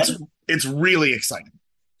really exciting.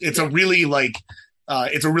 It's a really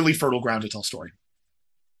fertile ground to tell story.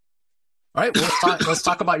 All right, well, let's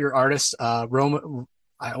talk about your artist, I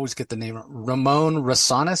always get the name Ramon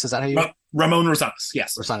Rosanas. Is that how you? Ramon Rosanas.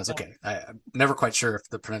 Yes. Rosanas. Okay, I'm never quite sure if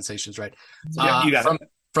the pronunciation's right. Yeah, you got it.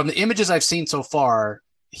 From the images I've seen so far,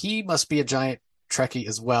 he must be a giant Trekkie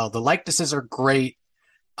as well. The likenesses are great,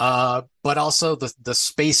 but also the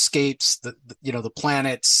spacescapes, the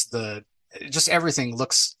planets, just everything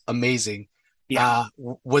looks amazing. Yeah.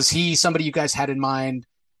 Was he somebody you guys had in mind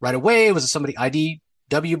right away? Was it somebody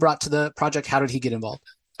IDW brought to the project? How did he get involved?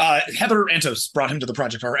 Heather Antos brought him to the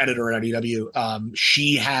project, our editor at IDW.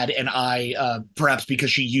 She had an eye, perhaps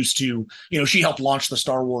because she used to, she helped launch the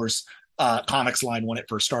Star Wars comics line when it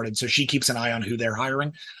first started. So she keeps an eye on who they're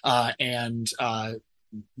hiring. Ramon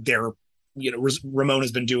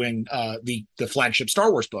has been doing the flagship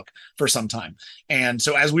Star Wars book for some time. And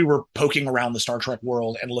so as we were poking around the Star Trek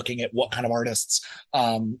world and looking at what kind of artists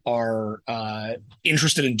are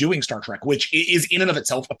interested in doing Star Trek, which is in and of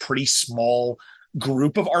itself a pretty small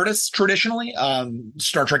group of artists traditionally.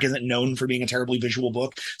 Star Trek isn't known for being a terribly visual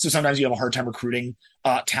book. So sometimes you have a hard time recruiting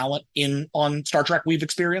talent on Star Trek we've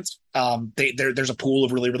experienced. There's a pool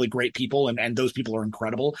of really, really great people and those people are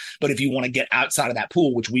incredible. But if you want to get outside of that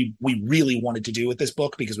pool, which we really wanted to do with this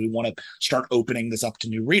book because we want to start opening this up to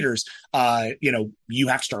new readers, you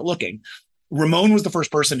have to start looking. Ramon was the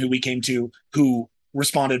first person who we came to who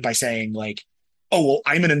responded by saying like, oh, well,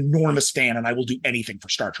 I'm an enormous fan and I will do anything for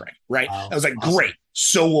Star Trek, right? Wow, I was like, awesome. great,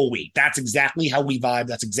 so will we. That's exactly how we vibe.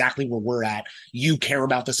 That's exactly where we're at. You care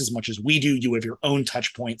about this as much as we do. You have your own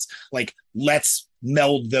touch points. Like, let's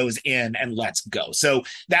meld those in and let's go. So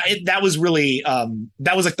that was really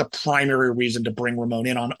that was like the primary reason to bring Ramon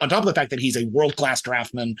in, on top of the fact that he's a world-class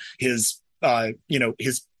draftsman. His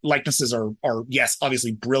his likenesses are yes,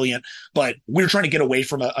 obviously brilliant, but we're trying to get away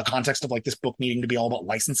from a context of like this book needing to be all about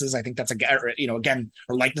licenses. I think that's again,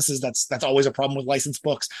 or likenesses. That's always a problem with licensed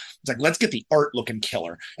books. It's like, let's get the art looking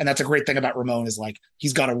killer, and that's a great thing about Ramon is like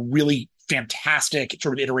he's got a really fantastic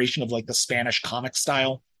sort of iteration of like the Spanish comic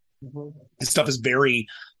style. Mm-hmm. His stuff is very,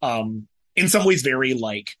 in some ways, very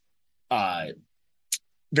like,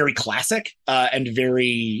 very classic and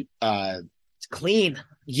very clean.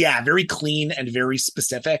 Yeah, very clean and very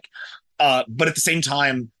specific. But at the same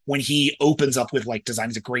time, when he opens up with like design,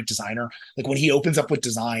 he's a great designer. Like when he opens up with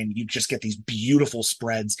design, you just get these beautiful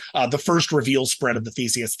spreads. The first reveal spread of the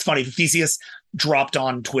Theseus. It's funny. The Theseus dropped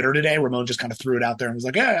on Twitter today. Ramon just kind of threw it out there and was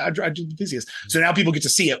like, "Yeah, I did the Theseus." So now people get to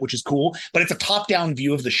see it, which is cool. But it's a top-down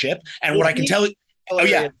view of the ship. And what I can tell you, oh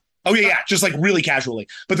yeah, just like really casually.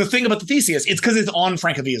 But the thing about the Theseus, it's because it's on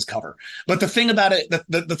Francavilla's cover. But the thing about it,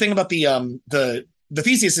 the thing about the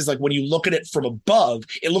Theseus is like when you look at it from above,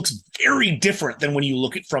 it looks very different than when you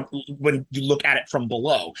look at it from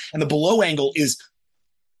below. And the below angle is,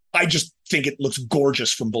 I just think it looks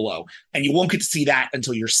gorgeous from below, and you won't get to see that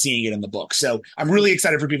until you're seeing it in the book. So I'm really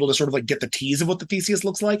excited for people to sort of like get the tease of what the Theseus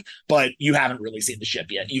looks like, but you haven't really seen the ship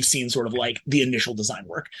yet. You've seen sort of like the initial design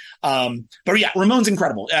work. But yeah, Ramon's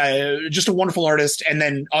incredible. Just a wonderful artist. And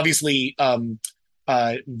then obviously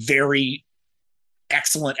very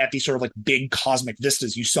excellent at these sort of like big cosmic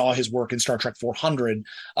vistas. You saw his work in Star Trek 400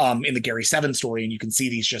 in the Gary Seven story, and you can see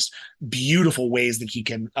these just beautiful ways that he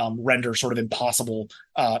can render sort of impossible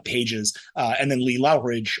pages. And then Lee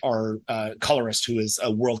Lowridge, our colorist, who is a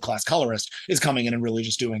world-class colorist, is coming in and really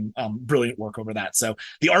just doing brilliant work over that. So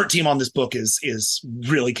the art team on this book is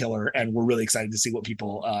really killer, and we're really excited to see what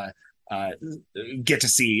people get to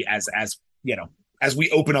see as we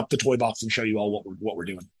open up the toy box and show you all what we're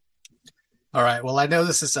doing. All right. Well, I know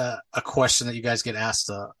this is a question that you guys get asked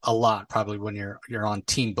a lot, probably when you're on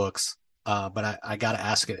team books. But I got to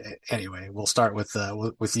ask it anyway. We'll start with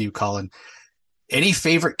you, Collin. Any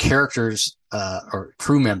favorite characters or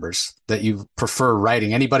crew members that you prefer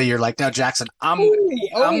writing? Anybody you're like, now Jackson, I'm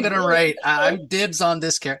gonna write. I'm dibs on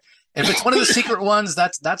this character. If it's one of the secret ones,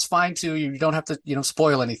 that's fine too. You don't have to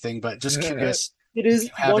spoil anything. But just curious. It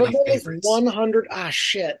is one of them is 100.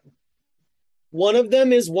 Shit. One of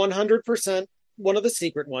them is 100% one of the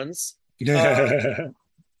secret ones. I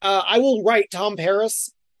will write Tom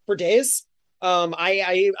Paris for days.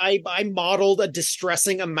 I modeled a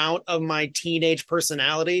distressing amount of my teenage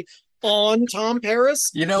personality on Tom Paris.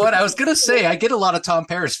 You know what? I was gonna say I get a lot of Tom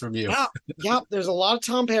Paris from you. Yeah. There's a lot of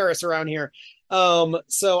Tom Paris around here.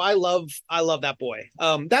 So I love that boy.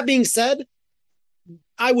 That being said,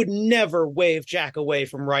 I would never wave Jack away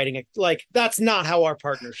from writing it. Like, that's not how our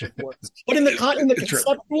partnership works. But in the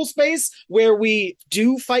conceptual space where we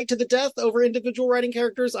do fight to the death over individual writing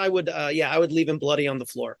characters, I would leave him bloody on the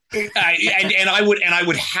floor. I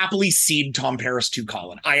would happily cede Tom Paris to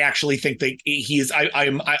Collin. I actually think that he is.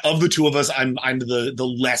 I'm of the two of us. I'm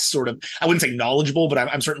the less sort of, I wouldn't say knowledgeable, but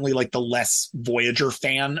I'm certainly like the less Voyager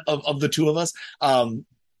fan of the two of us.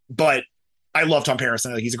 But I love Tom Paris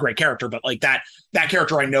and he's a great character, but like that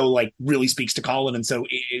character I know like really speaks to Collin. And so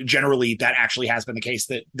generally that actually has been the case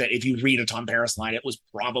that if you read a Tom Paris line, it was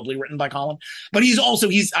probably written by Collin. But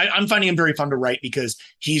I'm finding him very fun to write because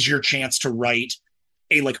he's your chance to write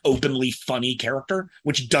a like openly funny character,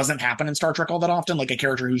 which doesn't happen in Star Trek all that often. Like a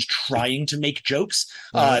character who's trying to make jokes.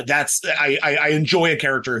 I enjoy a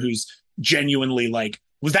character who's genuinely like,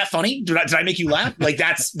 was that funny? Did I make you laugh? Like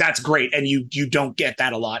that's great. And you don't get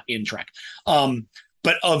that a lot in Trek.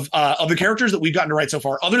 But of the characters that we've gotten to write so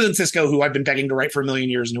far, other than Sisko, who I've been begging to write for a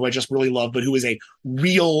million years and who I just really love, but who is a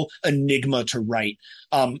real enigma to write.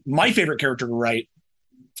 My favorite character to write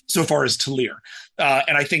so far is Talir.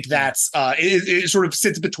 And I think that's, it sort of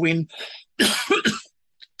sits between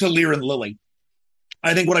Talir and Lily.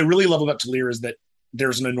 I think what I really love about Talir is that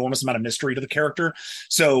there's an enormous amount of mystery to the character.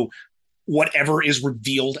 So whatever is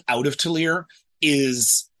revealed out of Talir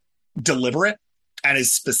is deliberate and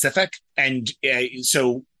is specific. And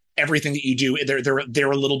so everything that you do,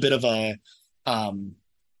 they're a little bit of a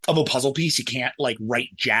puzzle piece. You can't like write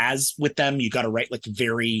jazz with them. You got to write like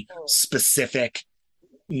very specific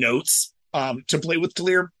notes to play with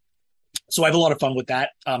Talir. So I have a lot of fun with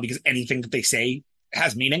that because anything that they say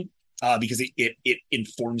has meaning. because it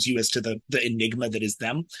informs you as to the enigma that is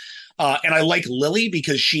them. And I like Lily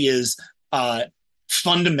because she is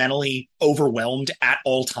fundamentally overwhelmed at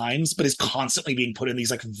all times, but is constantly being put in these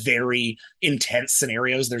like very intense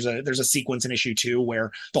scenarios. There's a sequence in issue 2 where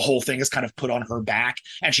the whole thing is kind of put on her back,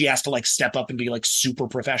 and she has to like step up and be like super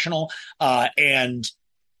professional. And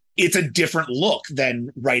it's a different look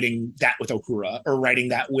than writing that with Okura, or writing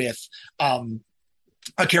that with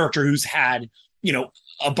a character who's had, you know,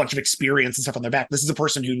 a bunch of experience and stuff on their back. This is a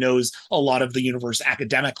person who knows a lot of the universe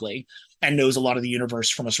academically and knows a lot of the universe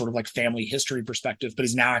from a sort of like family history perspective, but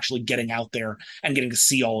is now actually getting out there and getting to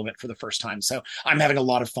see all of it for the first time. So I'm having a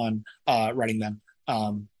lot of fun writing them.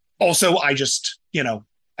 Also, I just, you know,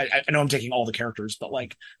 I know I'm taking all the characters, but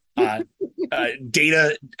like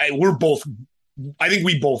Data, I think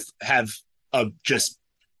we both have a just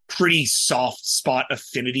pretty soft spot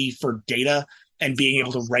affinity for Data, and being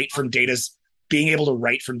able to write from Data's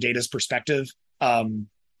perspective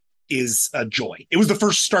is a joy. It was the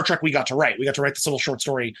first Star Trek we got to write. We got to write this little short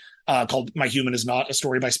story called My Human Is Not, a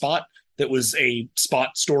story by Spot. That was a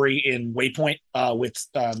Spot story in Waypoint with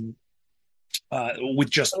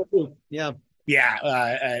just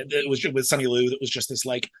it was with Sunny Liu. That was just this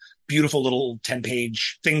like beautiful little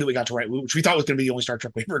 10-page thing that we got to write, which we thought was going to be the only Star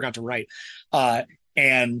Trek we ever got to write.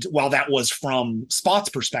 And while that was from Spot's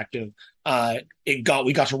perspective, we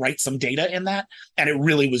got to write some Data in that, and it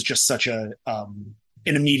really was just such an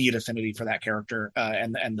immediate affinity for that character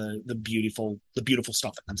and the beautiful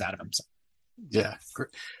stuff that comes out of him. So. Yeah,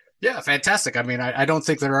 great. Yeah, fantastic. I mean, I don't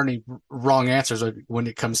think there are any wrong answers when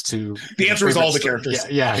it comes to the answer is all the characters.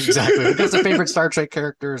 Yeah, exactly. When it comes to favorite Star Trek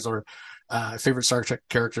characters or favorite Star Trek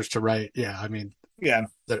characters to write, yeah, I mean, yeah,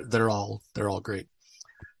 they're all great.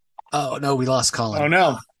 Oh no, we lost Collin. Oh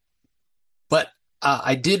no. But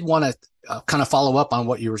I did want to kind of follow up on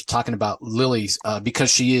what you were talking about Lily's because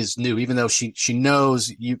she is new, even though she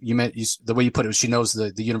knows you meant the way you put it was she knows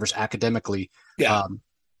the universe academically. Yeah.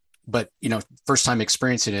 But you know, first time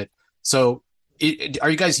experiencing it. So are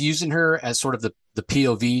you guys using her as sort of the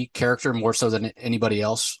POV character more so than anybody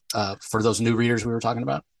else for those new readers we were talking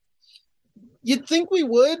about? You'd think we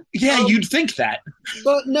would. Yeah, you'd think that.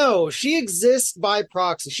 But no, she exists by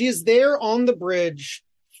proxy. She is there on the bridge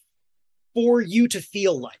for you to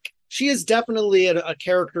feel like. She is definitely a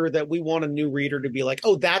character that we want a new reader to be like,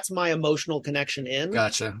 oh, that's my emotional connection in.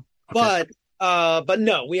 Gotcha. Okay. But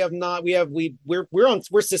no, we have not.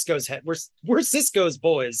 We're Cisco's head. We're Cisco's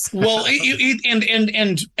boys. Well,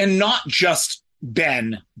 and not just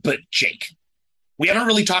Ben, but Jake. We haven't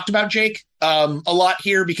really talked about Jake a lot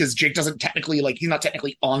here because Jake doesn't technically he's not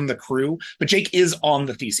technically on the crew, but Jake is on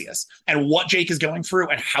the Theseus, and what Jake is going through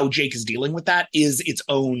and how Jake is dealing with that is its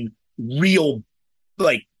own real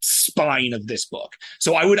spine of this book.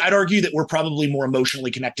 So I'd argue that we're probably more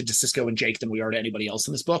emotionally connected to Cisco and Jake than we are to anybody else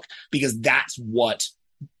in this book, because that's what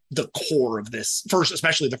the core of this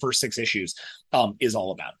especially the first 6 issues is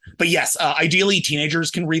all about. But yes, ideally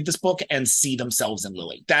teenagers can read this book and see themselves in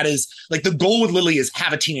Lily. That is the goal with Lily is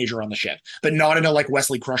have a teenager on the ship, but not in a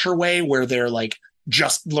Wesley Crusher way where they're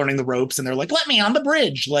just learning the ropes and they're let me on the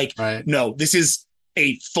bridge. Right. No, this is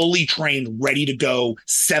a fully trained, ready to go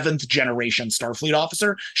 7th generation Starfleet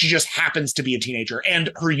officer. She just happens to be a teenager, and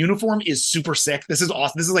her uniform is super sick. This is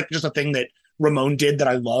awesome. This is just a thing that Ramon did that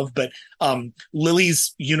I love. But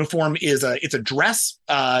Lily's uniform is it's a dress.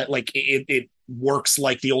 It works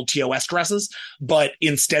like the old TOS dresses, but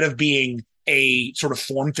instead of being a sort of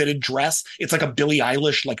form-fitted dress, it's like a Billie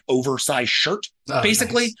Eilish oversized shirt,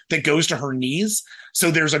 basically, nice, that goes to her knees.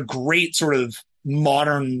 So there's a great sort of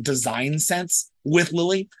modern design sense with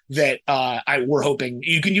Lily that we're hoping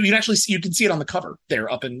you can see it on the cover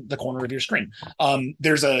there up in the corner of your screen.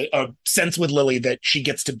 There's a sense with Lily that she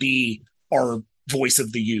gets to be our voice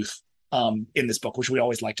of the youth in this book, which we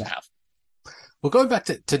always like to have. Well, going back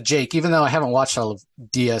to Jake, even though I haven't watched all of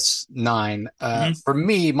DS9, for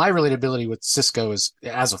me, my relatability with Cisco is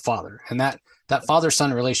as a father, and that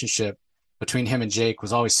father-son relationship between him and Jake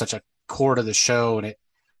was always such a core to the show, and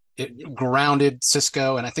it grounded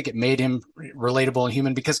Cisco, and I think it made him relatable and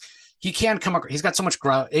human because he can come across. He's got so much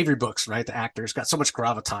Avery Brooks, right? The actor's got so much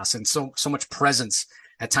gravitas and so much presence.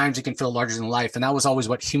 At times, he can feel larger than life, and that was always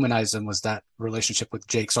what humanized him, was that relationship with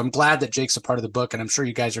Jake. So I'm glad that Jake's a part of the book, and I'm sure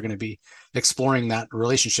you guys are going to be exploring that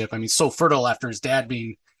relationship. I mean, so fertile after his dad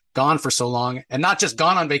being gone for so long, and not just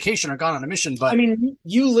gone on vacation or gone on a mission, but I mean,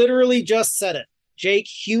 you literally just said it. Jake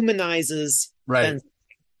humanizes, right?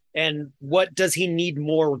 And what does he need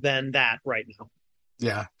more than that right now?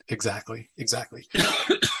 Yeah, Exactly.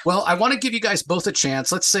 Well, I want to give you guys both a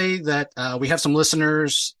chance. Let's say that we have some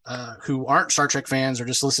listeners who aren't Star Trek fans or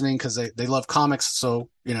just listening because they love comics. So,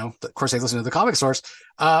 of course, they listen to the Comic Source.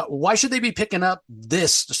 Why should they be picking up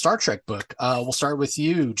this Star Trek book? We'll start with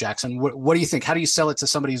you, Jackson. What do you think? How do you sell it to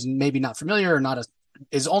somebody who's maybe not familiar or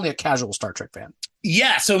is only a casual Star Trek fan?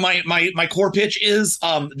 Yeah. So my core pitch is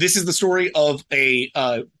this is the story of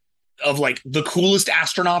of like the coolest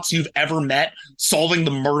astronauts you've ever met solving the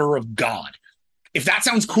murder of God. If that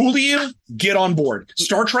sounds cool to you, get on board.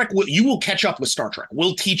 Star Trek, you will catch up with Star Trek.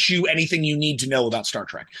 We'll teach you anything you need to know about Star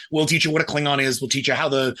Trek. We'll teach you what a Klingon is. We'll teach you how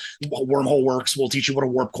the wormhole works. We'll teach you what a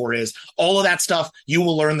warp core is. All of that stuff, you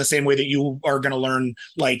will learn the same way that you are going to learn,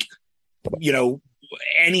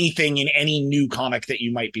 anything in any new comic that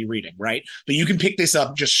you might be reading, right? But you can pick this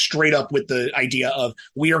up just straight up with the idea of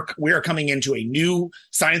we are coming into a new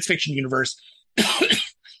science fiction universe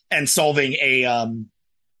and solving a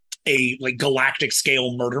like galactic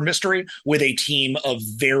scale murder mystery with a team of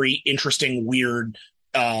very interesting, weird,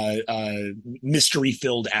 mystery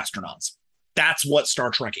filled astronauts. That's what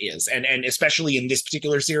Star Trek is. And especially in this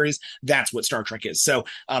particular series, that's what Star Trek is. So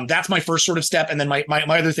that's my first sort of step. And then my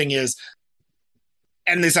other thing is,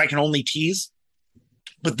 and this I can only tease,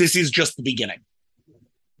 but this is just the beginning.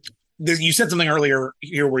 You said something earlier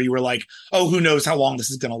here where you were like, oh, who knows how long this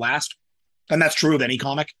is going to last? And that's true of any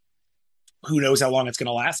comic. Who knows how long it's going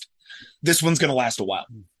to last? This one's going to last a while.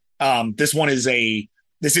 This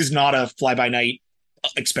is not a fly-by-night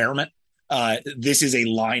experiment. This is a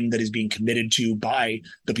line that is being committed to by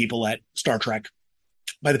the people at Star Trek,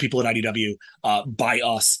 by the people at IDW, by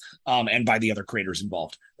us, and by the other creators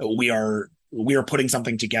involved. We are putting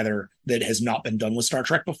something together that has not been done with Star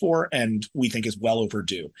Trek before, and we think is well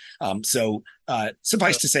overdue. So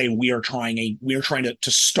suffice to say, we are trying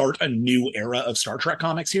to start a new era of Star Trek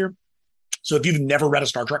comics here. So if you've never read a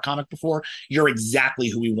Star Trek comic before, you're exactly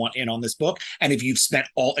who we want in on this book. And if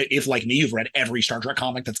if like me, you've read every Star Trek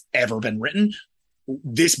comic that's ever been written,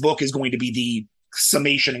 this book is going to be the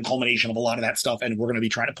summation and culmination of a lot of that stuff. And we're going to be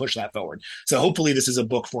trying to push that forward. So hopefully this is a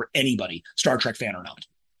book for anybody, Star Trek fan or not.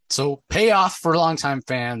 So payoff for longtime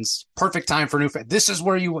fans, perfect time for new fans. This is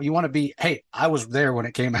where you want to be. Hey, I was there when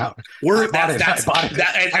it came out. I bought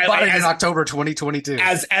it in October 2022.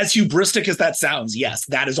 As hubristic as that sounds, yes,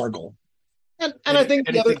 that is our goal. And I think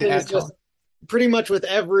the other thing is just pretty much with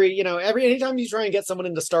anytime you try and get someone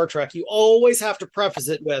into Star Trek, you always have to preface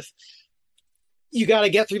it with, you got to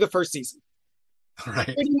get through the first season. Right.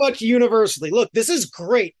 Pretty much universally. Look, this is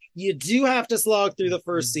great. You do have to slog through the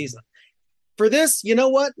first season. For this, you know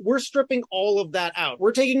what? We're stripping all of that out.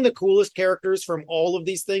 We're taking the coolest characters from all of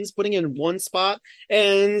these things, putting in one spot,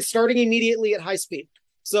 and starting immediately at high speed.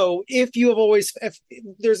 So if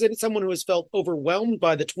there's someone who has felt overwhelmed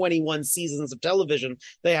by the 21 seasons of television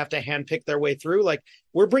they have to handpick their way through,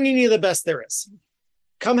 we're bringing you the best there is.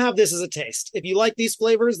 Come have this as a taste. If you like these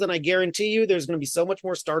flavors, then I guarantee you there's going to be so much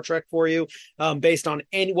more Star Trek for you, based on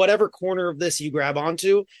whatever corner of this you grab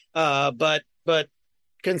onto. But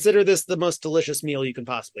consider this the most delicious meal you can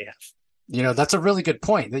possibly have. That's a really good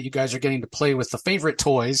point that you guys are getting to play with the favorite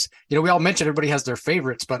toys. We all mentioned everybody has their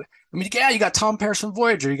favorites, but you got Tom Paris from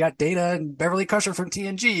Voyager, you got Data and Beverly Crusher from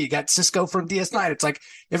TNG, you got Cisco from DS9. It's like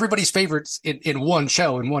everybody's favorites in one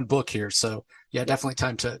show, in one book here. So yeah, definitely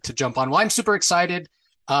time to jump on. Well, I'm super excited.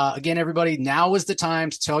 Again, everybody, now is the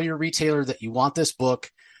time to tell your retailer that you want this book.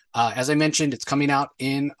 As I mentioned, it's coming out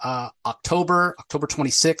in October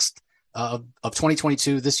 26th. Of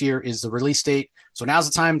 2022. This year is the release date. So now's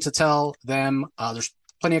the time to tell them there's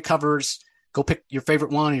plenty of covers. Go pick your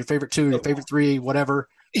favorite one, your favorite two, your favorite three, whatever.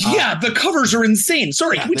 Yeah, the covers are insane.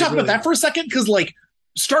 Sorry, can we talk about that for a second? Because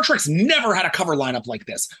Star Trek's never had a cover lineup like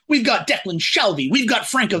this. We've got Declan Shalvey, we've got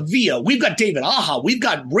Frank Avila, we've got David Aja, we've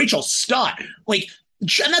got Rachel Stott.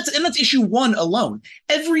 And that's issue 1 alone.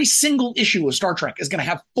 Every single issue of Star Trek is going to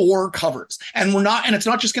have 4 covers, and it's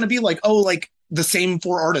not just going to be the same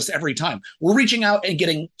 4 artists every time. We're reaching out and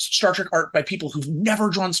getting Star Trek art by people who've never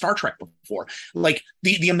drawn Star Trek before.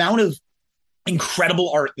 The amount of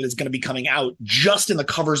incredible art that is going to be coming out just in the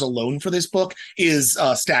covers alone for this book is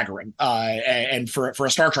staggering. And for a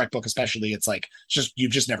Star Trek book, especially, it's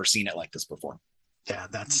you've just never seen it like this before. Yeah,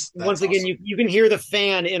 that's once again, awesome. you can hear the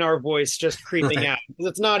fan in our voice just creeping out.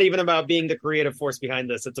 It's not even about being the creative force behind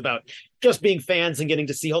this. It's about just being fans and getting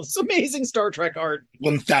to see all this amazing Star Trek art.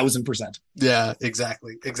 1000%. Yeah,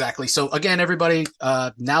 exactly. So again, everybody,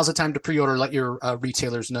 now's the time to pre-order. Let your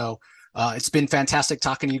retailers know. It's been fantastic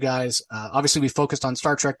talking to you guys. Obviously, we focused on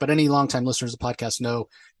Star Trek, but any longtime listeners of the podcast know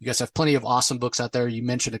you guys have plenty of awesome books out there. You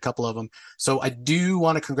mentioned a couple of them. So I do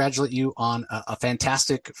want to congratulate you on a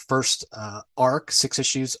fantastic first arc, 6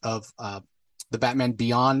 issues of the Batman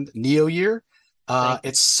Beyond Neo year.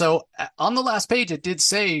 It's so on the last page, it did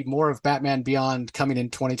say more of Batman Beyond coming in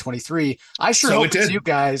 2023. I sure hope it's you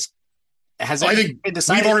guys. Has anything been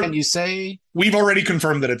decided? Can you say? We've already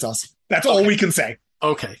confirmed that it's us. That's all we can say.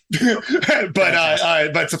 Okay.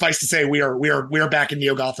 but suffice to say, we are back in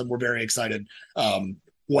Neo Gotham. We're very excited.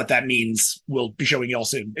 What that means, we'll be showing you all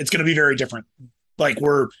soon. It's going to be very different. Like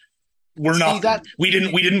we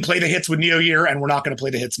didn't play the hits with Neo Year, and we're not going to play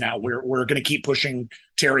the hits now. We're going to keep pushing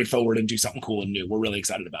Terry forward and do something cool and new. We're really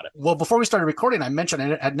excited about it. Well, before we started recording, I mentioned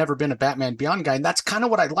I had never been a Batman Beyond guy, and that's kind of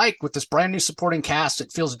what I like with this brand new supporting cast.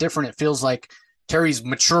 It feels different. It feels like Terry's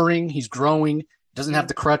maturing. He's growing. Doesn't have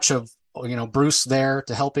the crutch of Bruce there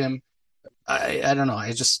to help him. I don't know.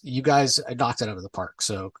 You guys knocked it out of the park.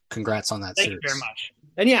 So congrats on that. Thank you very much.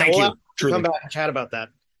 And yeah, we'll come back and chat about that.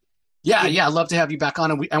 Yeah, I'd love to have you back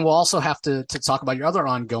on, and we'll also have to talk about your other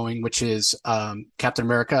ongoing, which is Captain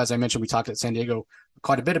America. As I mentioned, we talked at San Diego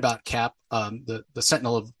quite a bit about Cap, the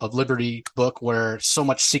Sentinel of Liberty book, where so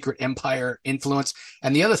much Secret Empire influence.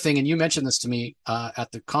 And the other thing, and you mentioned this to me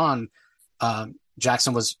at the con,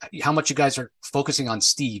 Jackson, was how much you guys are focusing on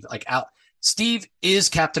Steve. Steve is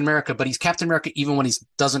Captain America, but he's Captain America even when he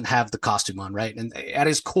doesn't have the costume on, right? And at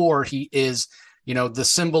his core, he is, the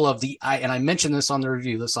symbol of and I mentioned this on the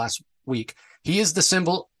review this last week. He is the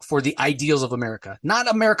symbol for the ideals of America, not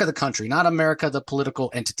America the country, not America the political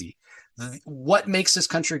entity. What makes this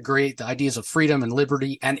country great, the ideas of freedom and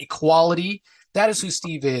liberty and equality, that is who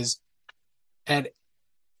Steve is. And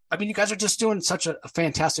I mean, you guys are just doing such a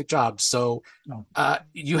fantastic job. So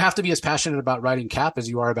you have to be as passionate about writing Cap as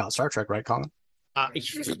you are about Star Trek, right, Collin?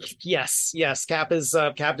 Yes. Cap is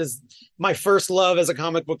my first love as a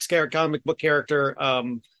comic book character.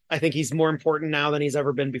 I think he's more important now than he's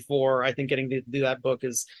ever been before. I think getting to do that book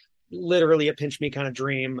is literally a pinch me kind of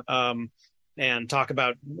dream. And talk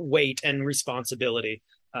about weight and responsibility.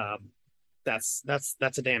 That's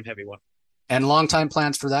a damn heavy one. And long-time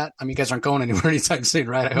plans for that? I mean, you guys aren't going anywhere anytime soon,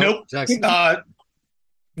 right? I hope. Nope.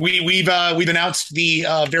 We've announced the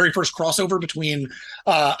very first crossover between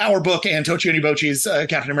our book and Tochi Onibouchi's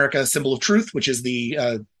Captain America: Symbol of Truth, which is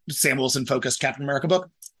the Sam Wilson-focused Captain America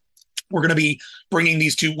book. We're going to be bringing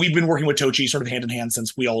these two. We've been working with Tochi sort of hand in hand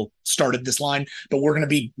since we all started this line, but we're going to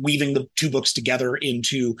be weaving the two books together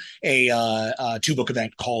into a 2-book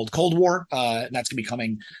event called Cold War. And that's going to be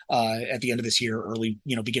coming at the end of this year, early,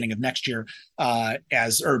 beginning of next year, like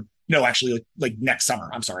next summer.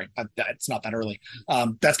 I'm sorry. It's not that early.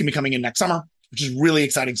 That's going to be coming in next summer, which is really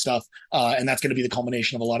exciting stuff. And that's going to be the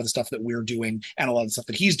culmination of a lot of the stuff that we're doing and a lot of the stuff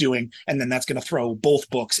that he's doing. And then that's going to throw both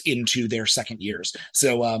books into their second years.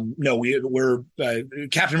 So we're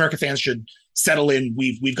Captain America fans should settle in.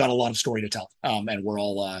 We've got a lot of story to tell. And we're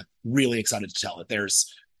all really excited to tell it. There's,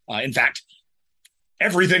 in fact,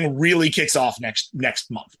 everything really kicks off next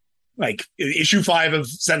month. Like issue 5 of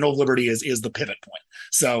Sentinel of Liberty is the pivot point.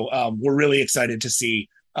 So we're really excited to see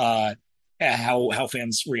how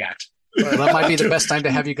fans react. Well, that might be the best time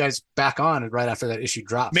to have you guys back on right after that issue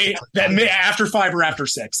drops. After 5 or after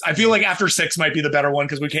 6. I feel like after 6 might be the better one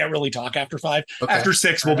because we can't really talk after 5. Okay. After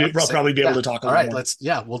 6, we'll probably be able to talk. All right,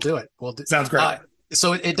 we'll do it. Sounds great.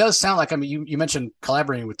 So it does sound like, I mean, you mentioned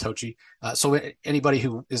collaborating with Tochi. So anybody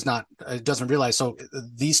who is not doesn't realize, so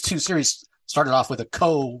these two series started off with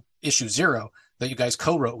a issue 0 that you guys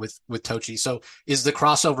co-wrote with Tochi. So is the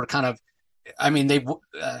crossover kind of, I mean,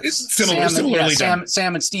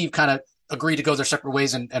 Sam and Steve kind of agreed to go their separate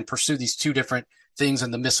ways and pursue these 2 different things,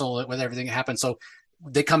 and the missile with everything that happened. So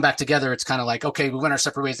they come back together. It's kind of like, okay, we went our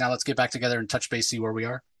separate ways. Now let's get back together and touch base, see where we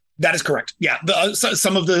are. That is correct. Yeah.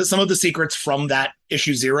 Some of the secrets from that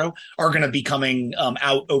issue 0 are going to be coming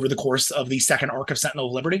out over the course of the second arc of Sentinel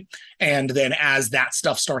of Liberty. And then as that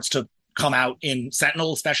stuff starts to come out in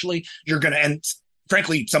Sentinel, especially, you're going to, and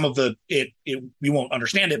frankly, some of we won't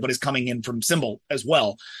understand it, but is coming in from Symbol as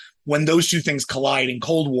well. When those 2 things collide in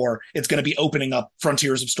Cold War, it's going to be opening up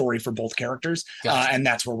frontiers of story for both characters, gotcha. And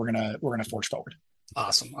that's where we're gonna forge forward.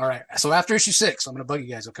 Awesome. All right. So after issue 6, I'm going to bug you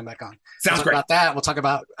guys. We'll come back on. Sounds great. About that. We'll talk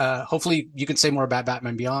about. Hopefully, you can say more about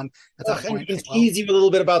Batman Beyond at that point. And tease you a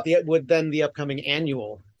little bit about the upcoming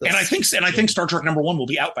annual. And I think Star Trek #1 will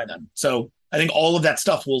be out by then. So I think all of that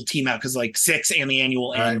stuff will team out because like 6 and the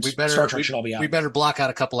annual and Star Trek should all be out. We better block out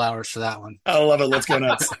a couple hours for that one. I love it. Let's go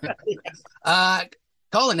nuts.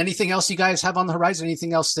 Collin, anything else you guys have on the horizon?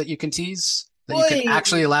 Anything else that you can tease that you can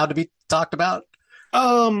actually allow to be talked about?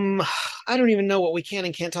 I don't even know what we can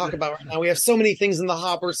and can't talk about right now. We have so many things in the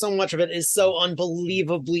hopper. So much of it is so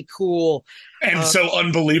unbelievably cool and so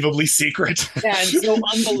unbelievably secret. Yeah, and so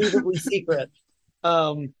unbelievably secret.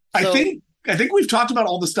 I think we've talked about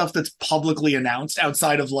all the stuff that's publicly announced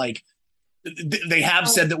outside of like they have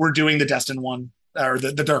said that we're doing the Destin one or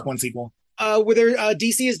the Dark One sequel.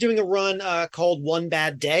 DC is doing a run called One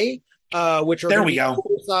Bad Day, which are there we go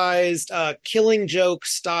oversized Killing Joke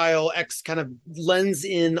style X kind of lens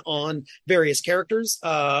in on various characters.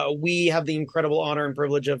 We have the incredible honor and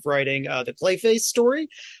privilege of writing the Clayface story,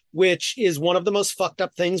 which is one of the most fucked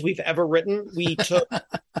up things we've ever written. We took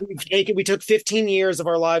 15 years of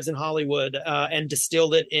our lives in Hollywood and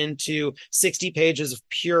distilled it into 60 pages of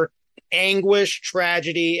pure anguish,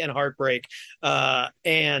 tragedy, and heartbreak.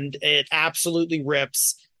 And it absolutely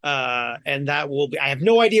rips. And that will be, I have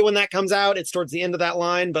no idea when that comes out. It's towards the end of that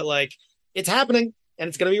line, but like it's happening and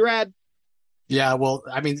it's going to be rad. Yeah. Well,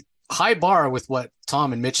 I mean, high bar with what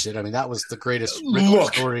Tom and Mitch did. I mean, that was the greatest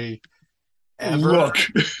Riddler story ever. Look.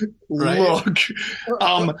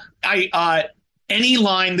 Any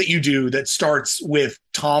line that you do that starts with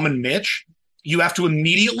Tom and Mitch, you have to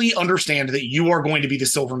immediately understand that you are going to be the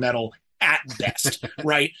silver medal at best,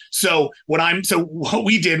 right? So what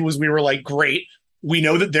we did was we were like, great. We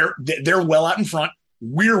know that they're well out in front.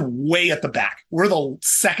 We're way at the back. We're the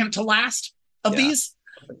second to last of these,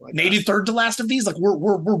 maybe third to last of these. Like we're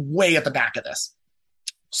way at the back of this.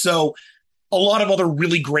 So a lot of other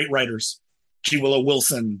really great writers, G. Willow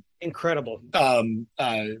Wilson, incredible,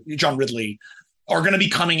 John Ridley, are going to be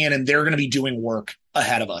coming in and they're going to be doing work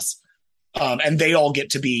ahead of us. And they all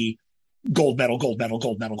get to be gold medal.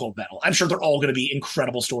 I'm sure they're all going to be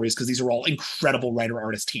incredible stories because these are all incredible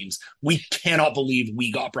writer-artist teams. We cannot believe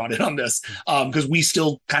we got brought in on this because we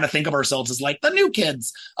still kind of think of ourselves as like the new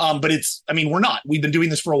kids. But we're not. We've been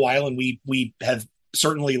doing this for a while and we have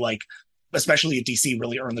certainly, like, especially at DC,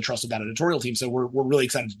 really earned the trust of that editorial team. So we're really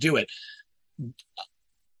excited to do it.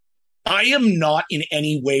 I am not in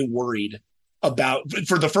any way worried about,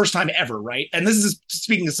 for the first time ever, right? And this is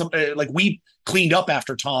speaking of some, like we cleaned up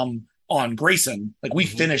after Tom on Grayson. Like we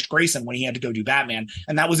finished Grayson when he had to go do Batman,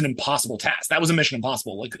 and that was an impossible task. That was a mission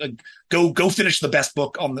impossible. Like go finish the best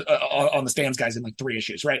book on the stands, guys, in like 3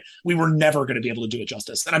 issues, right? We were never going to be able to do it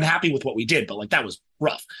justice, and I'm happy with what we did, but like that was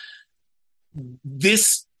rough.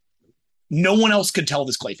 This, no one else could tell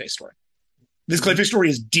this Clayface story. This Clayface story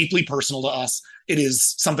is deeply personal to us. It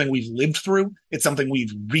is something we've lived through. It's something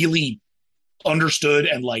we've really understood,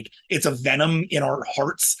 and like it's a venom in our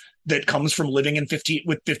hearts that comes from living in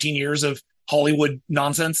 15 years of Hollywood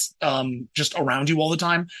nonsense just around you all the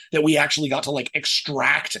time, that we actually got to like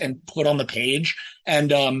extract and put on the page.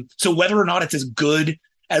 And so whether or not it's as good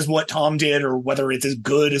as what Tom did or whether it's as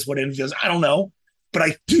good as what Envy does, I don't know. But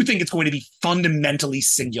I do think it's going to be fundamentally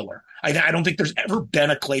singular. I don't think there's ever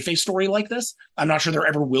been a Clayface story like this. I'm not sure there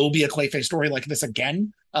ever will be a Clayface story like this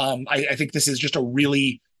again. I think this is just a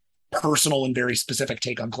really personal and very specific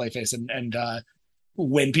take on Clayface. And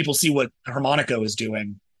when people see what Harmonico is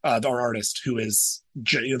doing, our artist, who is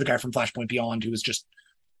the guy from Flashpoint Beyond, who is just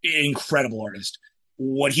an incredible artist,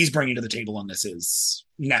 what he's bringing to the table on this is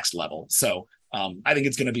next level. So I think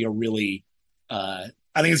it's going to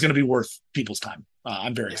be worth people's time.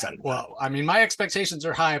 I'm very excited. Well, I mean, my expectations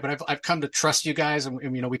are high, but I've come to trust you guys,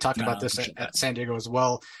 and we talked about this at San Diego as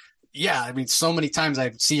well. Yeah, I mean, so many times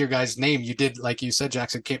I see your guys' name. You did, like you said,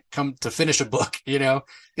 Jackson, come to finish a book, And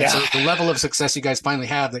so the level of success you guys finally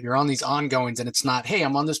have, that you're on these ongoings, and it's not, hey,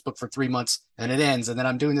 I'm on this book for 3 months and it ends, and then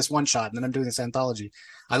I'm doing this one shot, and then I'm doing this anthology.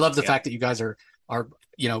 I love the fact that you guys are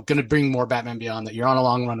going to bring more Batman Beyond, that you're on a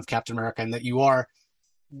long run of Captain America, and that you are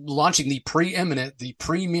launching the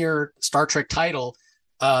premier Star Trek title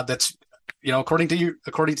that's, according to you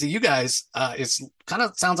guys, it's kind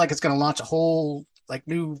of sounds like it's going to launch a whole like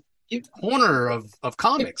new corner of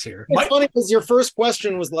comics here. It's funny because your first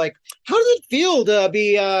question was like, how does it feel to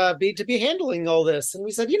be handling all this? And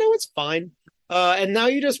we said, it's fine. And now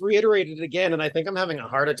you just reiterated it again, and I think I'm having a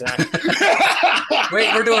heart attack.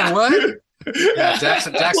 Wait, we're doing what? Yeah,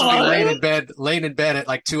 Jackson be laying in bed at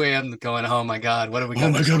like 2 a.m. going, oh my God, what have we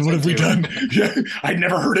done? Oh my God, what have we done? Yeah, I'd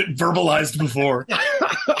never heard it verbalized before.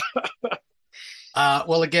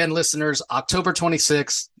 Well, again, listeners, October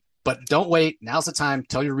 26th, but don't wait. Now's the time.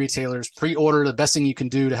 Tell your retailers, pre-order. The best thing you can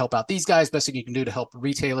do to help out these guys, best thing you can do to help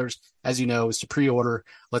retailers, as you know, is to pre-order.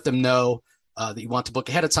 Let them know that you want to book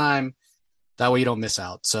ahead of time. That way you don't miss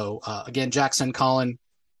out. So again, Jackson, Collin,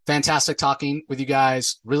 fantastic talking with you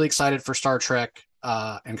guys. Really excited for Star Trek,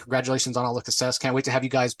 and congratulations on all the success. Can't wait to have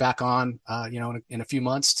you guys back on, in a few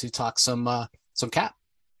months to talk some Cap.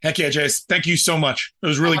 Heck yeah, Jace. Thank you so much. It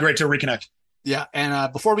was really great to reconnect. Yeah.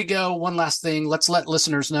 And before we go, one last thing, let's let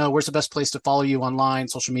listeners know where's the best place to follow you online,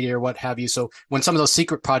 social media, or what have you. So when some of those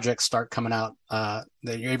secret projects start coming out, that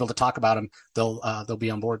you're able to talk about them, they'll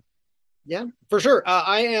be on board. Yeah, for sure.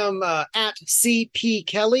 I am at CP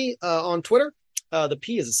Kelly on Twitter. The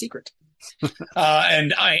P is a secret.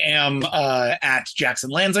 And I am at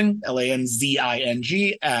Jackson Lanzing,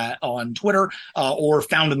 Lanzing, on Twitter, or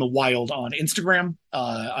Found in the Wild on Instagram.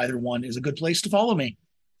 Either one is a good place to follow me.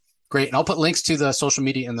 Great. And I'll put links to the social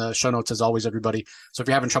media in the show notes as always, everybody. So if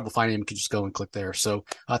you're having trouble finding them, you can just go and click there. So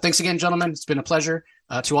thanks again, gentlemen. It's been a pleasure.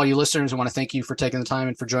 To all you listeners, I want to thank you for taking the time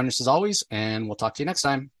and for joining us as always, and we'll talk to you next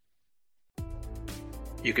time.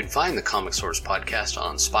 You can find the Comic Source podcast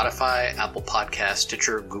on Spotify, Apple Podcasts,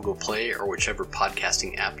 Stitcher, Google Play, or whichever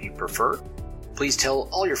podcasting app you prefer. Please tell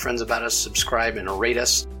all your friends about us, subscribe, and rate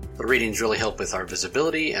us. The ratings really help with our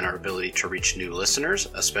visibility and our ability to reach new listeners,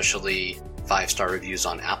 especially 5-star reviews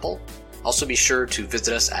on Apple. Also be sure to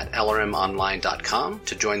visit us at lrmonline.com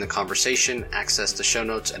to join the conversation, access the show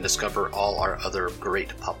notes, and discover all our other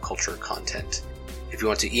great pop culture content. If you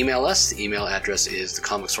want to email us, the email address is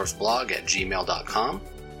thecomicsourceblog@gmail.com,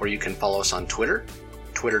 or you can follow us on Twitter,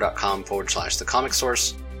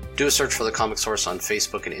 twitter.com/thecomicsource. Do a search for The Comic Source on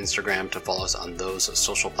Facebook and Instagram to follow us on those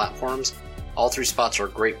social platforms. All 3 spots are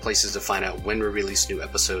great places to find out when we release new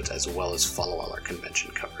episodes, as well as follow all our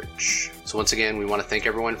convention coverage. So once again, we want to thank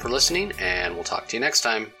everyone for listening, and we'll talk to you next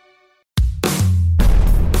time.